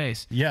on your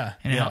face. Yeah.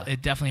 And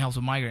it definitely helps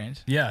with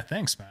migraines. Yeah,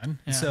 thanks, man.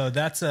 Yeah. So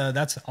that's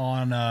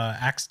on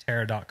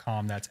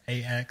axterra.com. That's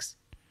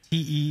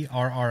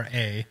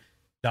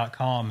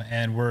AXTERRA.com,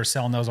 and we're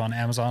selling those on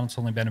Amazon. It's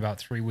only been about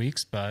 3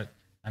 weeks, but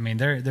I mean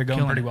they're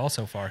going pretty well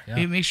so far. Yeah.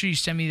 Hey, make sure you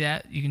send me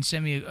that. You can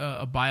send me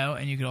a bio,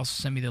 and you can also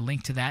send me the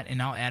link to that,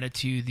 and I'll add it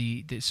to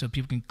the so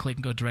people can click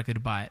and go directly to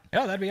buy it.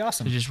 Yeah, that'd be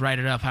awesome. So just write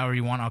it up however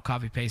you want. I'll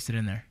copy paste it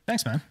in there.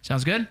 Thanks, man.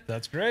 Sounds good.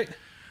 That's great.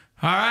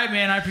 All right,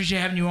 man. I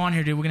appreciate having you on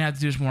here, dude. We're gonna have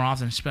to do this more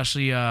often,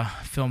 especially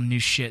film new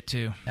shit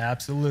too.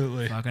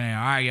 Absolutely. Fucking A.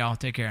 All right, y'all.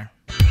 Take care.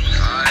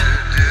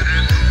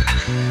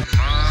 I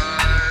did it.